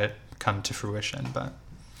 3 had it come to fruition, but...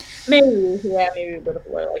 Maybe we would have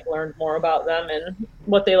like learned more about them and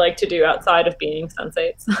what they like to do outside of being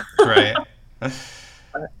Sense8s. Right.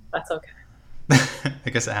 But that's okay. I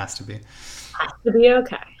guess it has to be. Has to be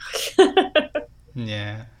okay.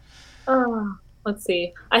 Yeah. Oh, let's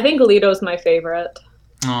see. I think Leto's my favorite.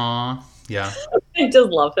 Aw, yeah. I just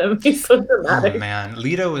love him. He's so dramatic. Oh man,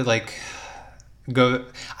 Leto would like go.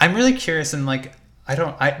 I'm really curious, and like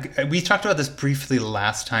We talked about this briefly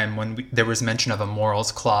last time when there was mention of a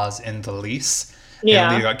morals clause in the lease. Yeah.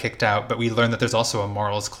 And Leo got kicked out, but we learned that there's also a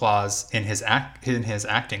morals clause in his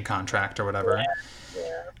acting contract or whatever.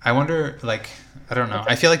 Yeah. I wonder, like, I don't know.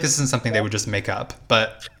 I feel like this isn't something they would just make up,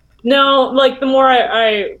 but No, like the more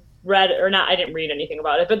I read, or not, I didn't read anything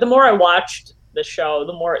about it, but the more I watched the show,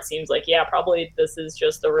 the more it seems like, yeah, probably this is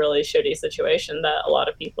just a really shitty situation that a lot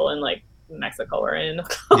of people in like Mexico are in.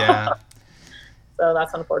 yeah. So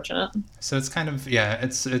that's unfortunate. So it's kind of, yeah,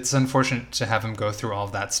 it's unfortunate to have him go through all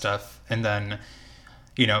of that stuff. And then,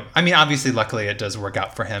 you know, I mean, obviously, luckily it does work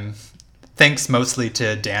out for him. Thanks mostly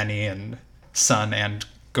to Danny and Sun and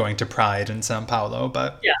going to Pride in Sao Paulo,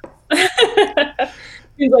 but... Yeah.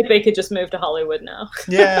 Seems like they could just move to Hollywood now.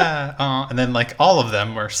 Yeah. And then, like, all of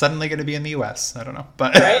them were suddenly going to be in the U.S. I don't know.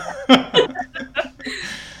 But... Right?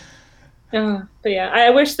 But yeah,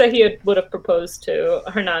 I wish that he would have proposed to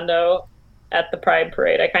Hernando at the Pride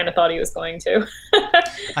Parade. I kind of thought he was going to.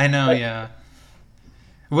 I know, yeah.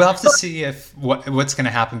 We'll have to see if what's going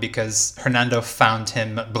to happen because Hernando found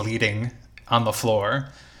him bleeding on the floor.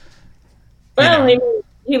 Well,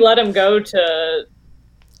 he let him go to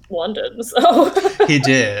London, so... He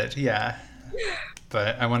did, yeah.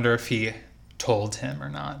 But I wonder if he told him or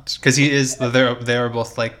not, because they were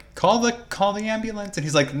both like, call the ambulance, and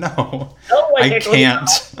he's like, no, I can't.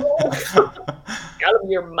 Out of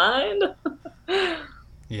your mind.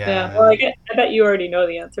 Yeah. Well, I bet you already know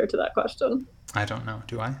the answer to that question. I don't know,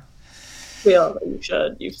 do I? Feel that you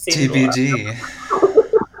should. You've seen TBD.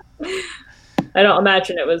 I don't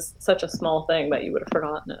imagine it was such a small thing that you would have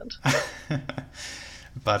forgotten it.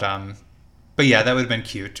 But yeah, that would have been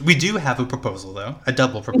cute. We do have a proposal though, a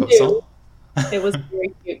double proposal. It was a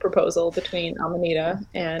very cute proposal between Amanita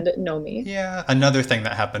and Nomi. Yeah, another thing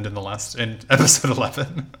that happened in episode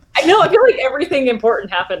 11. I know, I feel like everything important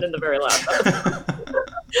happened in the very last episode.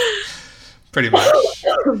 Pretty much.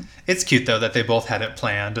 It's cute though that they both had it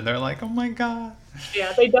planned and they're like, oh my god.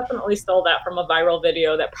 Yeah, they definitely stole that from a viral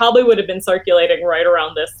video that probably would have been circulating right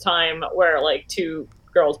around this time where like two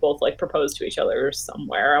girls both like proposed to each other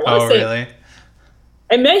somewhere. I want to say really?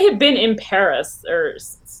 It may have been in Paris or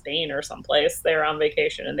Spain or someplace. They were on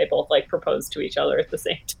vacation and they both like proposed to each other at the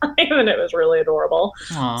same time, and it was really adorable.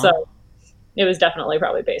 Aww. So it was definitely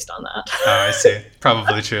probably based on that. Oh, I see.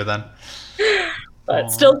 Probably true then.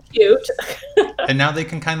 But still cute. And now they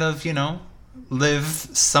can kind of, you know, live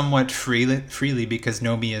somewhat freely because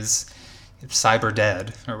Nomi is cyber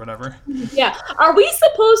dead or whatever. Yeah. Are we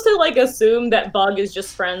supposed to like assume that Bug is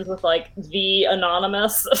just friends with like the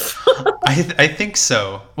Anonymous? I think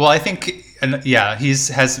so. Well, I think yeah,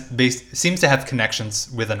 seems to have connections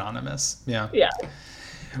with Anonymous. Yeah. Yeah.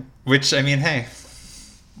 Which I mean, hey,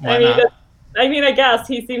 why not? I mean, I guess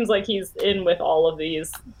he seems like he's in with all of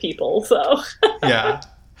these people, so. Yeah.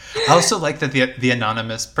 I also like that the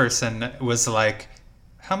anonymous person was like,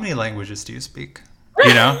 how many languages do you speak?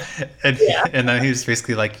 You know? And, and then he was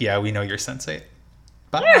basically like, yeah, we know you're sensate.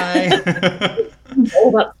 Bye.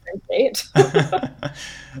 Oh, that's sensate.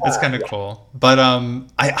 That's kind of cool. But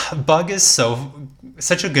Bug is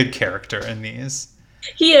such a good character in these.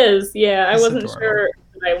 He is, yeah. I He's wasn't adorable. sure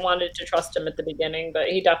I wanted to trust him at the beginning, but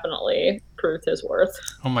he definitely proved his worth.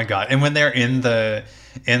 Oh my god. And when they're in the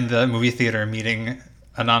movie theater meeting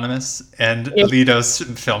Anonymous and Lito's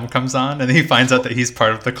film comes on and he finds out that he's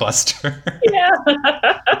part of the cluster. Yeah.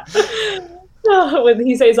 When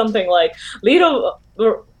he says something like, Lito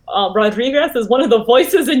Rodriguez is one of the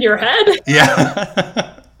voices in your head.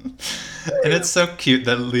 Yeah. And it's so cute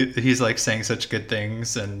that he's like saying such good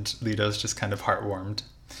things and Lito's just kind of heartwarmed.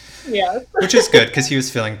 Yeah. Which is good because he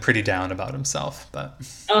was feeling pretty down about himself, but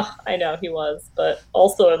I know he was, but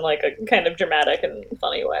also in like a kind of dramatic and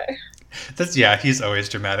funny way. He's always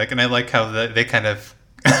dramatic, and I like how they kind of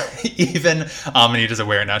even Amanita's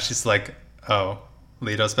aware now. She's like, "Oh,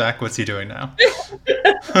 Lito's back. What's he doing now?"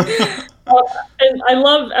 And I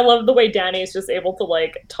love the way Danny's just able to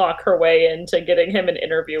like talk her way into getting him an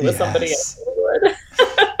interview with somebody in Hollywood.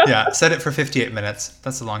 Yeah, set it for 58 minutes.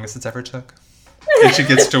 That's the longest it's ever took. And she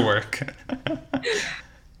gets to work.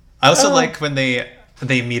 I also like when they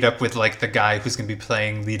meet up with like the guy who's gonna be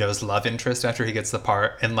playing Lito's love interest after he gets the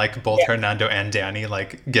part, and like both Hernando and Danny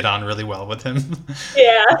like get on really well with him.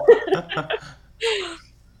 Yeah.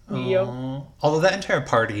 Although that entire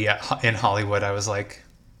party in Hollywood, I was like,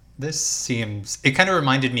 it kind of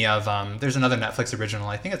reminded me of there's another Netflix original,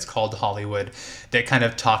 I think it's called Hollywood, that kind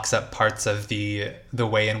of talks up parts of the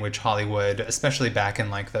way in which Hollywood, especially back in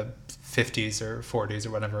like the 50s or 40s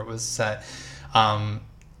or whatever it was set,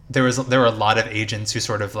 there were a lot of agents who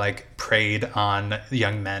sort of like preyed on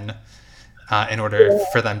young men in order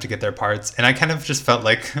for them to get their parts. And I kind of just felt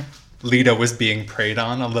like Lita was being preyed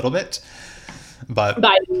on a little bit. But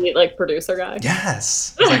by the like producer guy.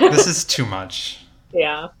 Yes. It's like, this is too much.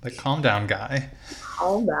 Yeah. Like, calm down, guy.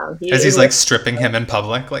 Calm down. As he's like stripping him in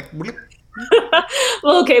public, like.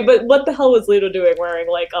 Well, okay, but what the hell was Lito doing wearing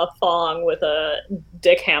like a thong with a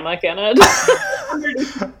dick hammock in it?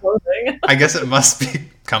 I guess it must be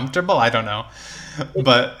comfortable. I don't know.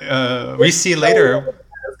 But we see later.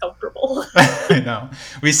 Comfortable. I know.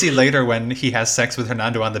 We see later when he has sex with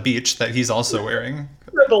Hernando on the beach that he's also wearing.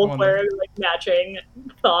 We're both wearing like matching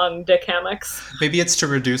thong dick hammocks. Maybe it's to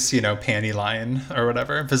reduce, panty line or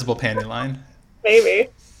whatever, visible panty line. Maybe.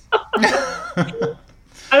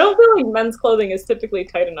 I don't feel like men's clothing is typically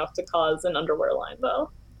tight enough to cause an underwear line, though.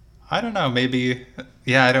 I don't know. Maybe.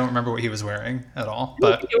 Yeah, I don't remember what he was wearing at all.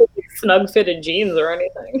 But it was like snug-fitted jeans or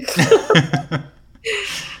anything.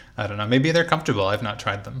 I don't know. Maybe they're comfortable. I've not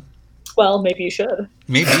tried them. Well, maybe you should.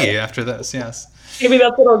 Maybe after this, yes. Maybe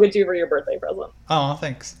that's what I'll get you for your birthday present. Oh,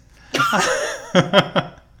 thanks.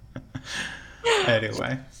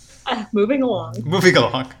 Anyway. Moving along.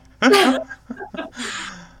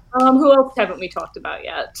 Who else haven't we talked about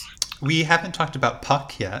yet? We haven't talked about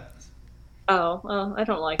Puck yet. Oh, well, I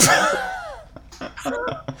don't like that.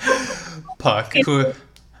 Puck, who...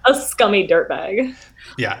 A scummy dirtbag.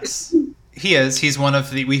 Yes. He is. He's one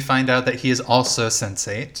of the... We find out that he is also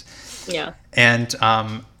sensate. Yeah. And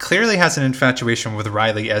clearly has an infatuation with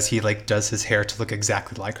Riley as he does his hair to look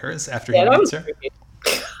exactly like hers after he meets her.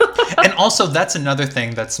 And also, that's another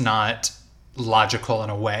thing that's not logical in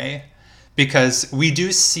a way. Because we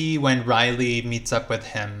do see when Riley meets up with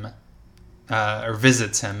him or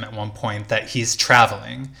visits him at one point that he's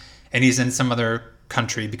traveling and he's in some other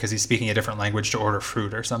country because he's speaking a different language to order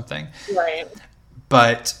fruit or something. Right.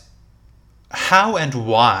 But how and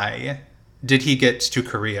why did he get to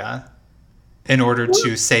Korea in order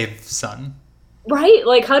to save Sun? Right?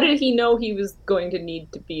 Like, how did he know he was going to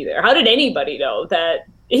need to be there? How did anybody know that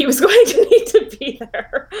he was going to need to be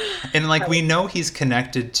there? And, we know he's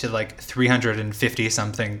connected to,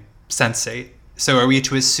 350-something sensate. So are we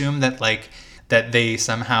to assume that, that they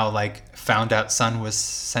somehow, found out Sun was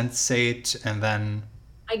sensate and then...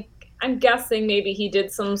 I'm guessing maybe he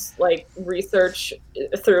did some, research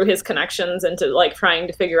through his connections into, trying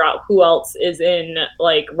to figure out who else is in,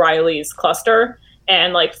 Riley's cluster.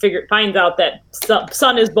 And finds out that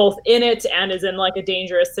Sun is both in it and is in a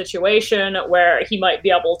dangerous situation where he might be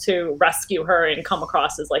able to rescue her and come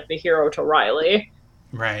across as the hero to Riley.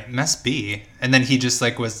 Right, must be. And then he just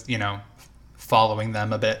was, following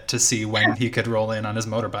them a bit to see when he could roll in on his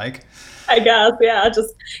motorbike. I guess, yeah,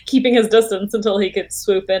 just keeping his distance until he could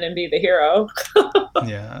swoop in and be the hero.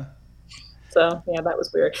 Yeah. So, yeah, that was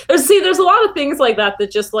weird. There's a lot of things like that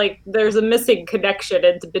just, there's a missing connection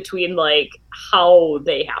between, how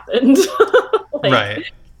they happened. Right.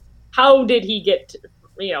 How did he get,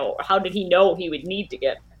 how did he know he would need to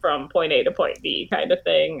get from point A to point B kind of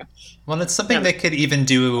thing? Well, it's something they could even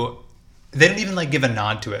do. They don't even, give a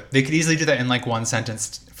nod to it. They could easily do that in, one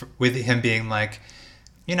sentence with him being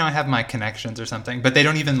I have my connections or something, but they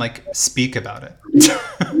don't even speak about it.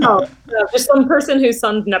 No, just some person whose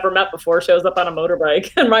Sun's never met before shows up on a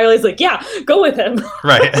motorbike, and Riley's like, "Yeah, go with him."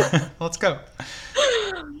 Right, let's go.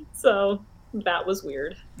 So that was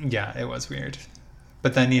weird. Yeah, it was weird,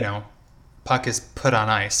 but then Puck is put on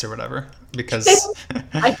ice or whatever because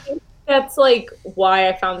I think that's why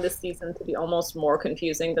I found this season to be almost more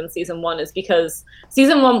confusing than season one, is because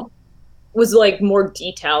season one was more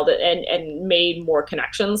detailed and made more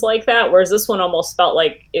connections like that, whereas this one almost felt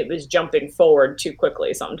like it was jumping forward too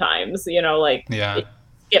quickly sometimes, yeah, it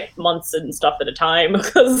skipped months and stuff at a time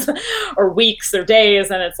or weeks or days,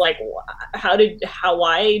 and it's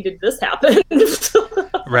why did this happen?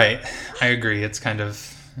 Right, I agree. It's kind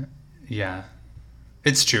of, yeah,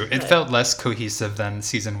 it's true. It felt less cohesive than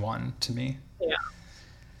season one to me. Yeah,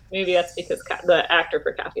 maybe that's because the actor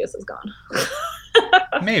for Capheus is gone.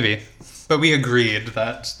 Maybe. But we agreed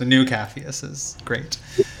that the new Capheus is great.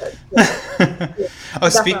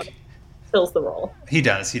 Fills the role. He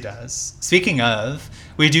does. Speaking of,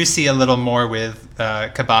 we do see a little more with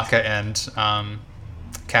Kabaka and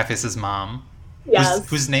Capheus's mom. Yes.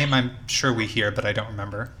 Whose name I'm sure we hear, but I don't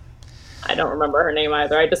remember. I don't remember her name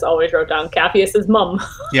either. I just always wrote down Capheus's mom.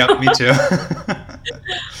 Yep, me too.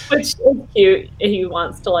 Which is cute. He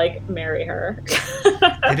wants to marry her.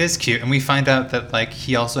 It is cute, and we find out that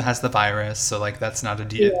he also has the virus, so that's not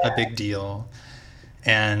a big deal.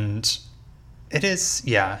 And it is,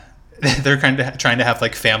 yeah. They're kind of trying to have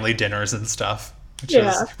family dinners and stuff, which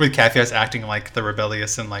is with Capheus acting like the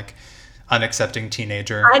rebellious and unaccepting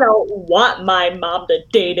teenager. I don't want my mom to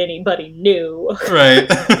date anybody new. Right.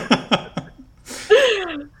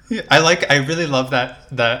 I really love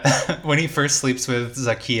that when he first sleeps with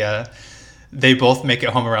Zakia, they both make it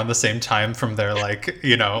home around the same time from their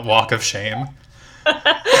walk of shame.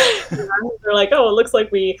 They're like, oh, it looks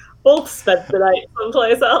like we both spent the night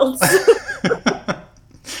someplace else.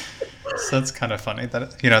 So it's kind of funny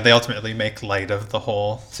that they ultimately make light of the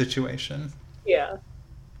whole situation. Yeah.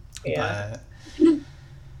 But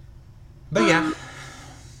yeah.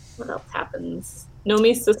 What else happens?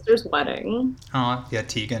 Nomi's sister's wedding. Oh, yeah,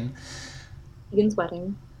 Tegan. Tegan's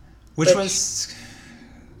wedding. Which was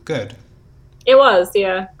good. It was,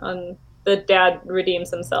 yeah. The dad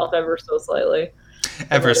redeems himself ever so slightly.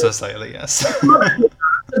 Ever so slightly, yes.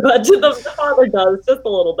 But the father does, just a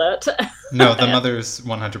little bit. No, the mother's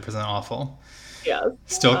 100% awful. Yeah.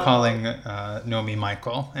 Still calling Nomi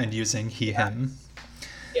Michael and using he, him.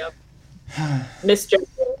 Yep. Misjudging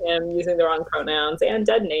him, using the wrong pronouns, and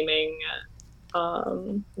dead naming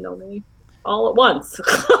Nomi all at once.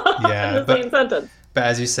 Yeah. In the same sentence. But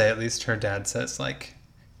as you say, at least her dad says,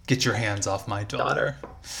 get your hands off my daughter.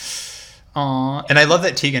 Aw. And I love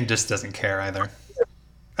that Tegan just doesn't care either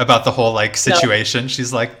about the whole situation. No.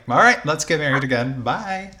 She's like, all right, let's get married again.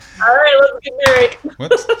 Bye. All right, let's get married.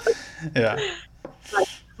 Whoops. Yeah.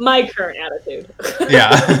 My current attitude.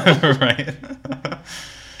 Yeah, right.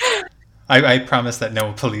 I promise that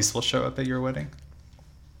no police will show up at your wedding.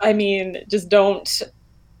 I mean, just don't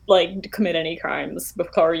commit any crimes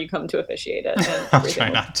before you come to officiate it. And I'll try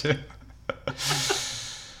not to.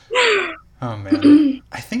 Oh man,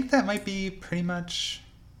 I think that might be pretty much.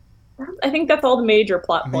 I think that's all the major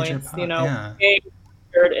plot points. Yeah. Being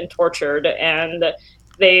murdered and tortured, and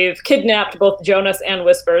they've kidnapped both Jonas and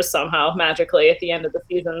Whispers somehow magically at the end of the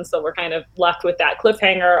season. So we're kind of left with that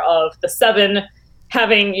cliffhanger of the seven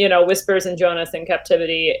having Whispers and Jonas in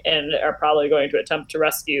captivity, and are probably going to attempt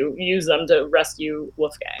to use them to rescue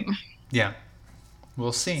Wolfgang. Yeah,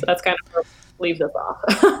 we'll see. So that's kind of where we leave this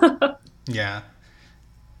off. Yeah.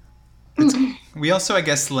 We also, I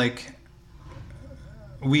guess, there's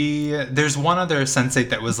one other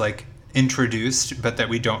sensate that was introduced, but that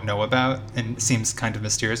we don't know about, and seems kind of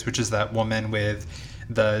mysterious, which is that woman with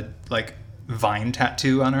the vine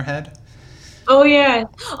tattoo on her head. Oh yeah.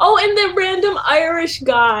 Oh, and the random Irish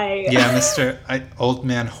guy. Yeah, Mr. Old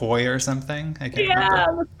Man Hoy or something. I can't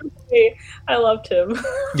remember. I loved him.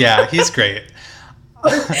 Yeah, he's great.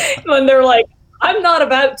 When they're like, I'm not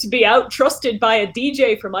about to be out-trusted by a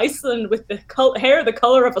DJ from Iceland with the hair the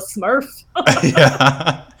color of a Smurf.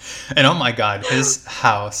 Yeah. And oh my God, his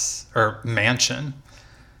house or mansion,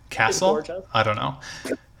 castle? I don't know.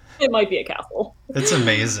 It might be a castle. It's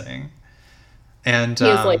amazing. And he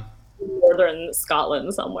is northern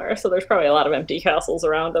Scotland somewhere, so there's probably a lot of empty castles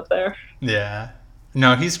around up there. Yeah.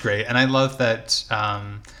 No, he's great. And I love that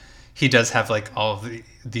he does have all of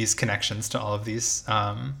these connections to all of these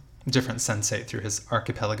different sensei through his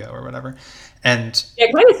archipelago or whatever. And yeah,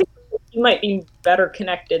 it kind of seems like he might be better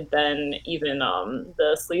connected than even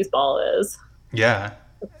the sleazeball is. Yeah.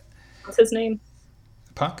 What's his name?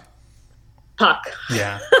 Puck? Puck.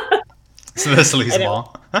 Yeah. So the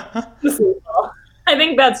sleazeball. The sleazeball. I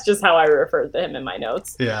think that's just how I referred to him in my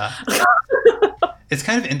notes. Yeah. It's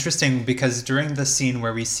kind of interesting because during the scene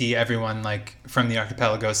where we see everyone from the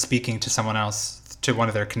archipelago speaking to someone else, to one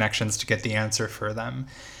of their connections to get the answer for them,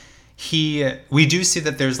 we do see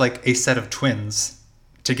that there's a set of twins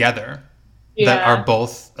together that are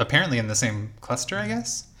both apparently in the same cluster, I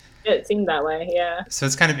guess. It seemed that way, yeah. So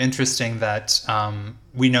it's kind of interesting that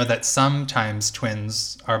we know that sometimes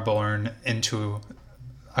twins are born into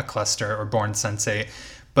a cluster or born sensei,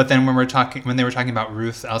 but then when they were talking about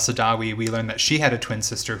Ruth Al-Sadawi, we learned that she had a twin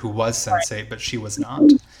sister who was sensei, but she was not.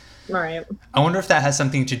 Right. I wonder if that has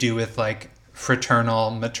something to do with identical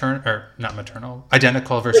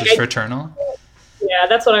versus fraternal. Yeah,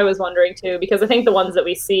 that's what I was wondering too, because I think the ones that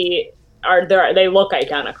we see they look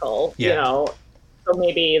identical, So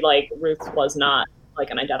maybe Ruth was not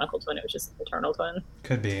an identical twin, it was just a fraternal twin.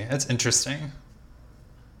 Could be. That's interesting.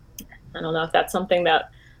 I don't know if that's something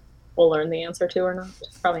that we'll learn the answer to or not.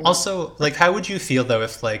 Probably not. Also, how would you feel though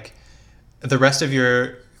if the rest of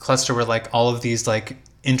your cluster were all of these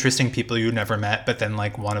interesting people you never met, but then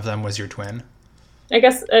one of them was your twin? I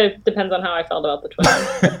guess it depends on how I felt about the twin.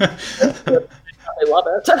 I love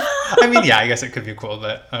it. I mean, yeah, I guess it could be cool,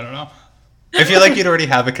 but I don't know. I feel like you'd already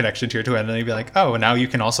have a connection to your twin, and you'd be like, oh, now you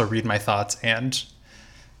can also read my thoughts and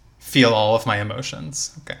feel all of my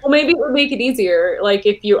emotions. Okay. Well, maybe it would make it easier,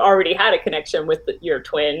 if you already had a connection with your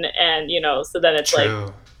twin, and so then it's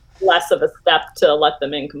True. Less of a step to let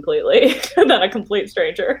them in completely than a complete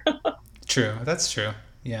stranger. True. That's true.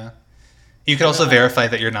 Yeah. You could also verify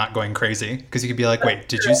that you're not going crazy, because you could be like, wait,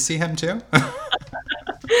 did you see him too?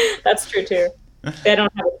 That's true too. I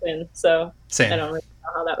don't have a twin, so Same. I don't really know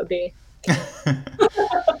how that would be.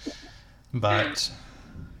 But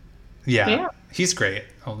yeah, he's great,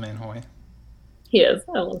 Old Man Hoy. He is.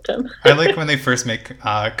 I loved him. I like when they first make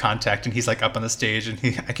contact and he's like up on the stage and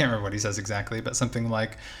I can't remember what he says exactly, but something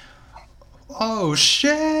like, "Oh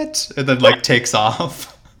shit," and then like takes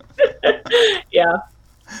off. Yeah,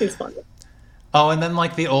 he's funny. Oh, and then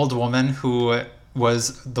like the old woman who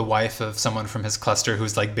was the wife of someone from his cluster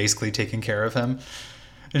who's like basically taking care of him.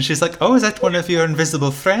 And she's like, "Oh, is that one of your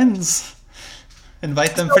invisible friends?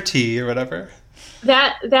 Invite them for tea or whatever."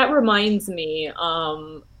 That reminds me,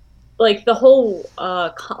 like the whole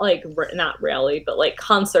like not rally, but like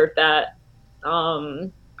concert that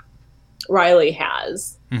Riley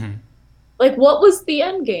has. Mm-hmm. Like, what was the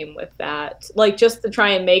end game with that? Like, just to try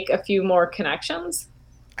and make a few more connections?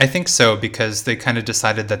 I think so, because they kind of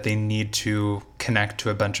decided that they need to connect to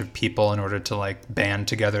a bunch of people in order to like band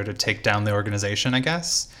together to take down the organization, I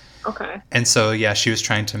guess. Okay. And so, yeah, she was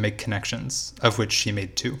trying to make connections, of which she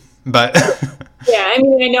made 2. But yeah, I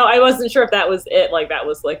mean, I know, I wasn't sure if that was it. Like, that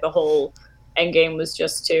was like the whole end game was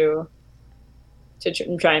just to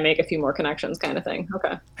try and make a few more connections, kind of thing.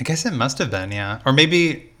 Okay. I guess it must have been, yeah, or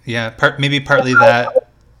maybe, yeah, partly that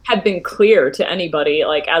had been clear to anybody,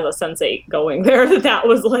 like as a sensei going there, that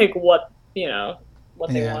was like what they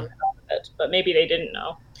wanted out of it. But maybe they didn't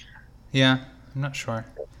know. Yeah, I'm not sure.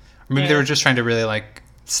 Or maybe they were just trying to really like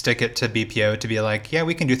stick it to BPO to be like, yeah,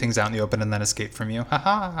 we can do things out in the open and then escape from you. Ha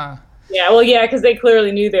ha. Yeah, well, yeah, because they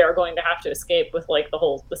clearly knew they were going to have to escape with like the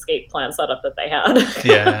whole escape plan setup that they had.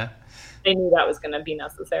 Yeah. They knew that was going to be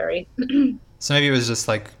necessary. So maybe it was just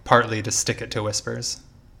like partly to stick it to Whispers.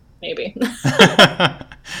 Maybe.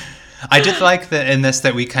 I did like that in this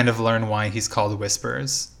that we kind of learn why he's called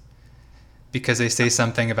Whispers, because they say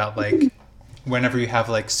something about like whenever you have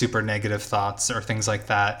like super negative thoughts or things like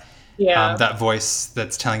that, that voice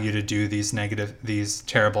that's telling you to do these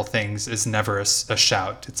terrible things is never a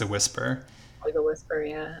shout, it's a whisper. Like a whisper,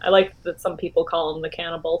 yeah. I like that some people call him the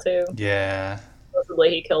cannibal too. Yeah.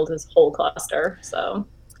 Supposedly he killed his whole cluster, so.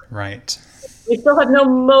 Right. We still have no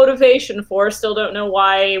motivation for, still don't know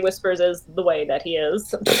why Whispers is the way that he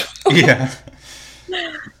is. Yeah.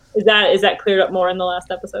 Is that cleared up more in the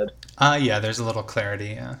last episode? Yeah, there's a little clarity,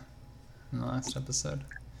 yeah, in the last episode.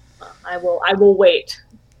 I will wait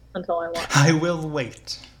until I want. I will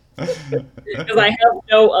wait. Because I have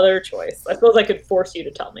no other choice. I suppose I could force you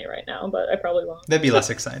to tell me right now, but I probably won't. That'd be less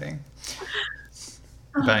exciting.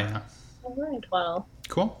 But yeah. All right, well.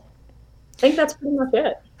 Cool. I think that's pretty much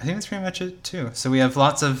it. I think that's pretty much it too. So we have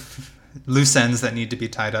lots of loose ends that need to be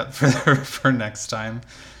tied up for next time.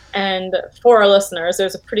 And for our listeners,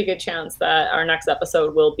 there's a pretty good chance that our next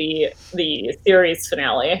episode will be the series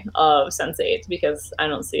finale of Sense8, because I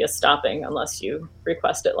don't see us stopping unless you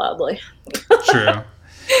request it loudly. True.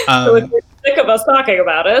 So if you're sick of us talking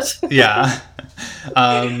about it. Yeah.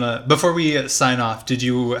 Before we sign off, did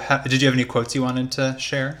you have any quotes you wanted to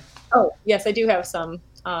share? Oh, yes, I do have some.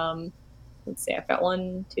 Let's see, I've got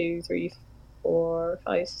 1, 2, 3, 4,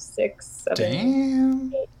 5, 6, 7, 8,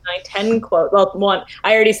 9, 10 quotes. Well, one,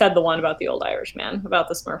 I already said the one about the old Irish man, about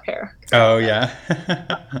the Smurf hair. Oh, yeah.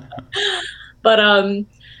 But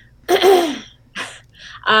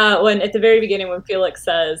when at the very beginning, when Felix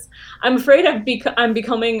says, "I'm afraid I'm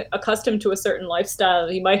becoming accustomed to a certain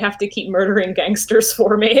lifestyle. You might have to keep murdering gangsters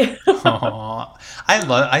for me." Aww.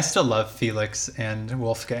 I still love Felix and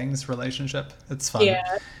Wolfgang's relationship. It's fun. Yeah,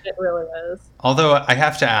 it really is. Although I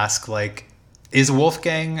have to ask, like, is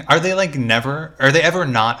Wolfgang? Are they ever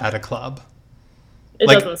not at a club? It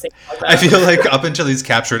doesn't seem like that. I feel like up until he's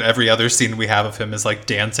captured, every other scene we have of him is like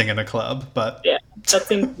dancing in a club. But yeah, that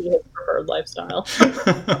seems to be his preferred lifestyle.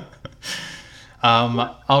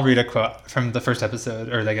 I'll read a quote from the first episode,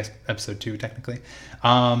 or I guess episode 2 technically,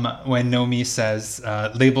 when Nomi says,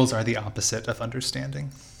 "Labels are the opposite of understanding."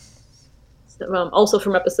 Also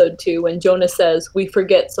from episode 2, when Jonas says, "We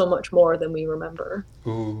forget so much more than we remember."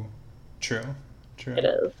 Ooh, true. It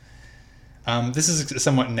is. This is a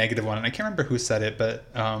somewhat negative one, and I can't remember who said it, but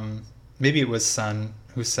maybe it was Sun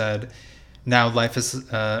who said, "Now life is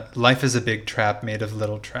a big trap made of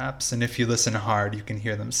little traps, and if you listen hard, you can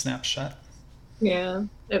hear them snap shut." Yeah,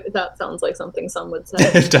 that sounds like something Sun would say.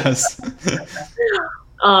 It does.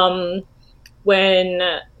 What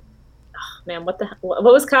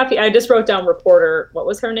was Copy? I just wrote down reporter. What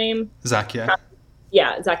was her name? Zakia.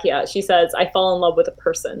 Yeah, Zakia. She says, "I fall in love with a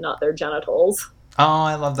person, not their genitals." Oh,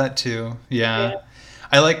 I love that too. Yeah.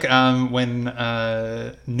 I like when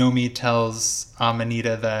Nomi tells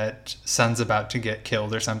Amanita that Sun's about to get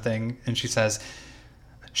killed or something, and she says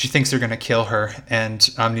she thinks they're gonna kill her, and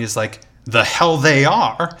Amanita's like, the hell they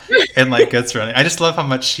are, and like gets running. I just love how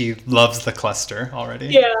much she loves the cluster already.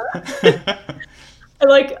 Yeah. I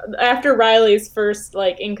like after Riley's first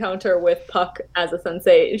like encounter with Puck as a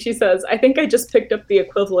sensate, she says, "I think I just picked up the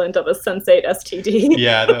equivalent of a sensate STD."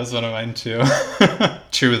 Yeah, that was one of mine too.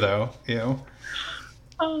 True though. Ew.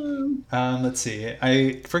 Let's see.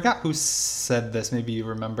 I forgot who said this. Maybe you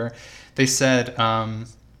remember. They said,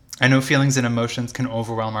 "I know feelings and emotions can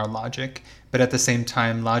overwhelm our logic, but at the same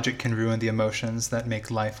time, logic can ruin the emotions that make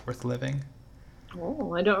life worth living."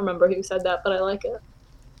 Oh, I don't remember who said that, but I like it.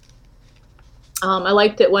 I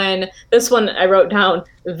liked it when this one I wrote down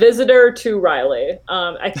visitor to Riley.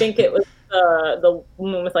 I think it was the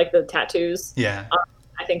woman with like the tattoos. Yeah.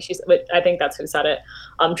 I think that's who said it.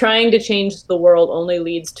 Trying to change the world only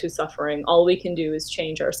leads to suffering. All we can do is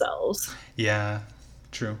change ourselves. Yeah,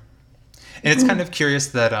 true. And it's kind of curious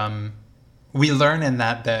that we learn in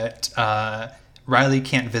that Riley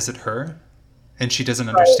can't visit her, and she doesn't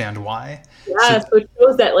understand why. Yeah, so it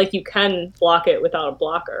shows that like you can block it without a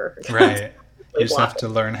blocker. Right. You just have to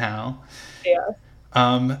learn how.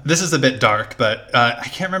 Yeah. This is a bit dark, but I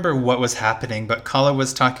can't remember what was happening, but Kala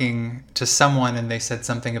was talking to someone and they said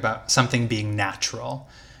something about something being natural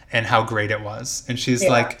and how great it was. And she's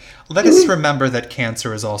like, let us remember that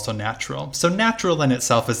cancer is also natural. So natural in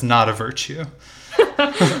itself is not a virtue.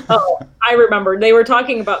 Oh, I remember. They were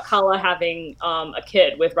talking about Kala having a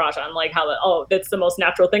kid with Rajan, like how that's the most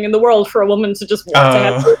natural thing in the world for a woman to just want to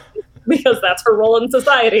have kids. Because that's her role in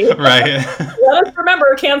society. Right. Let us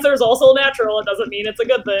remember, cancer is also natural. It doesn't mean it's a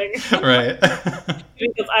good thing. Right.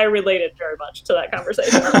 Because I related very much to that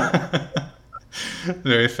conversation.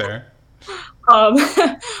 Very fair.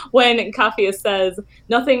 When Kafia says,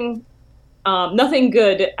 nothing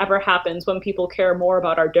good ever happens when people care more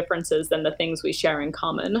about our differences than the things we share in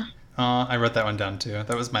common. I wrote that one down too.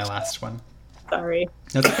 That was my last one. Sorry.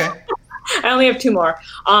 That's okay. I only have two more.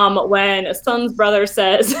 When Sun's brother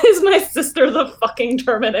says, "Is my sister the fucking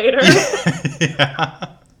Terminator?" Yeah.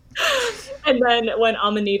 And then when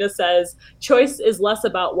Amanita says, "Choice is less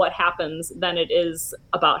about what happens than it is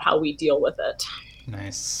about how we deal with it."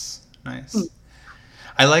 Nice. I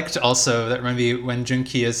liked also that maybe when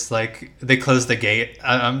Junki is like, they close the gate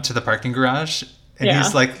to the parking garage, and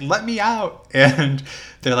he's like, "Let me out," and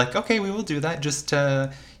they're like, "Okay, we will do that. Just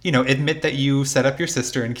admit that you set up your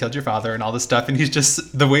sister and killed your father and all this stuff." And he's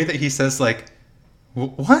just, the way that he says like,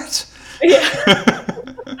 "What?" Yeah.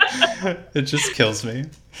 It just kills me.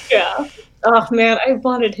 Yeah. Oh man, I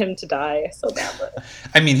wanted him to die so badly.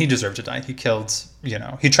 I mean, he deserved to die. He killed,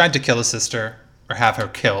 he tried to kill his sister or have her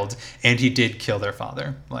killed, and he did kill their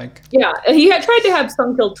father. Like, yeah, he had tried to have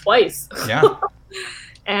Sun killed twice. Yeah.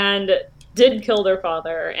 And did kill their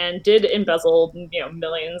father and did embezzle,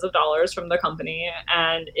 millions of dollars from the company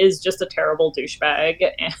and is just a terrible douchebag.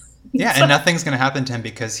 Yeah, and nothing's going to happen to him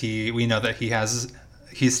because we know that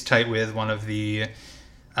he's tight with one of the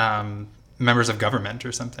members of government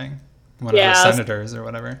or something. One of the senators or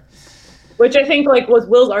whatever. Which I think was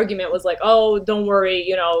Will's argument was like, oh, don't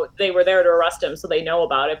worry, they were there to arrest him, so they know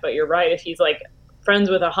about it. But you're right, if he's like friends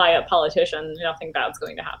with a high up politician, nothing bad's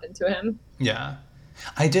going to happen to him. Yeah.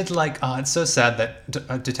 I did like, it's so sad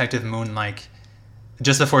that Detective Moon, like,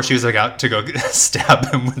 just before she was like out to go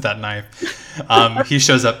stab him with that knife, he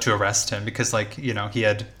shows up to arrest him because, like, he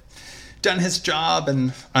had done his job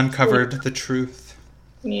and uncovered the truth.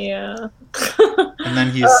 Yeah. And then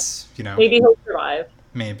he's, maybe he'll survive.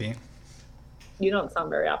 Maybe. You don't sound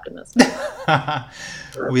very optimistic.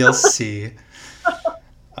 We'll see.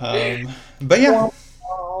 But yeah.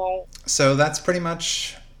 So that's pretty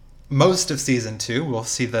much most of season 2. We'll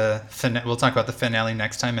see we'll talk about the finale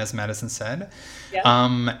next time, as Madison said.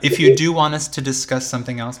 Yeah. If you do want us to discuss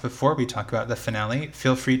something else before we talk about the finale,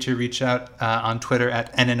 feel free to reach out on Twitter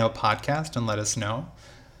at NNO Podcast and let us know.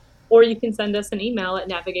 Or you can send us an email at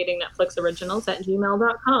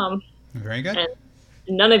navigatingnetflixoriginals@gmail.com. Very good. And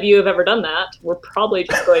none of you have ever done that. We're probably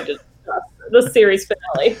just going to discuss the series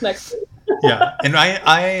finale next week. Yeah, and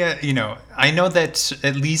I know that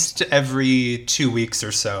at least every 2 weeks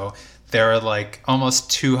or so there are like almost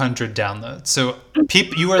 200 downloads. So we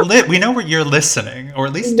know where you're listening, or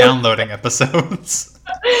at least downloading episodes.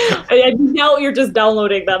 I know you're just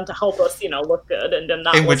downloading them to help us, look good, and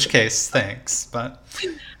not. In which case, thanks, but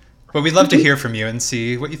we'd love to hear from you and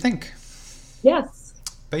see what you think. Yes.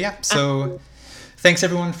 But yeah, so thanks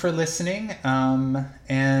everyone for listening,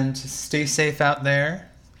 and stay safe out there.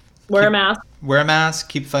 Wear a mask. Wear a mask,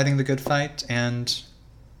 keep fighting the good fight, and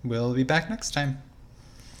we'll be back next time.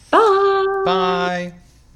 Bye. Bye.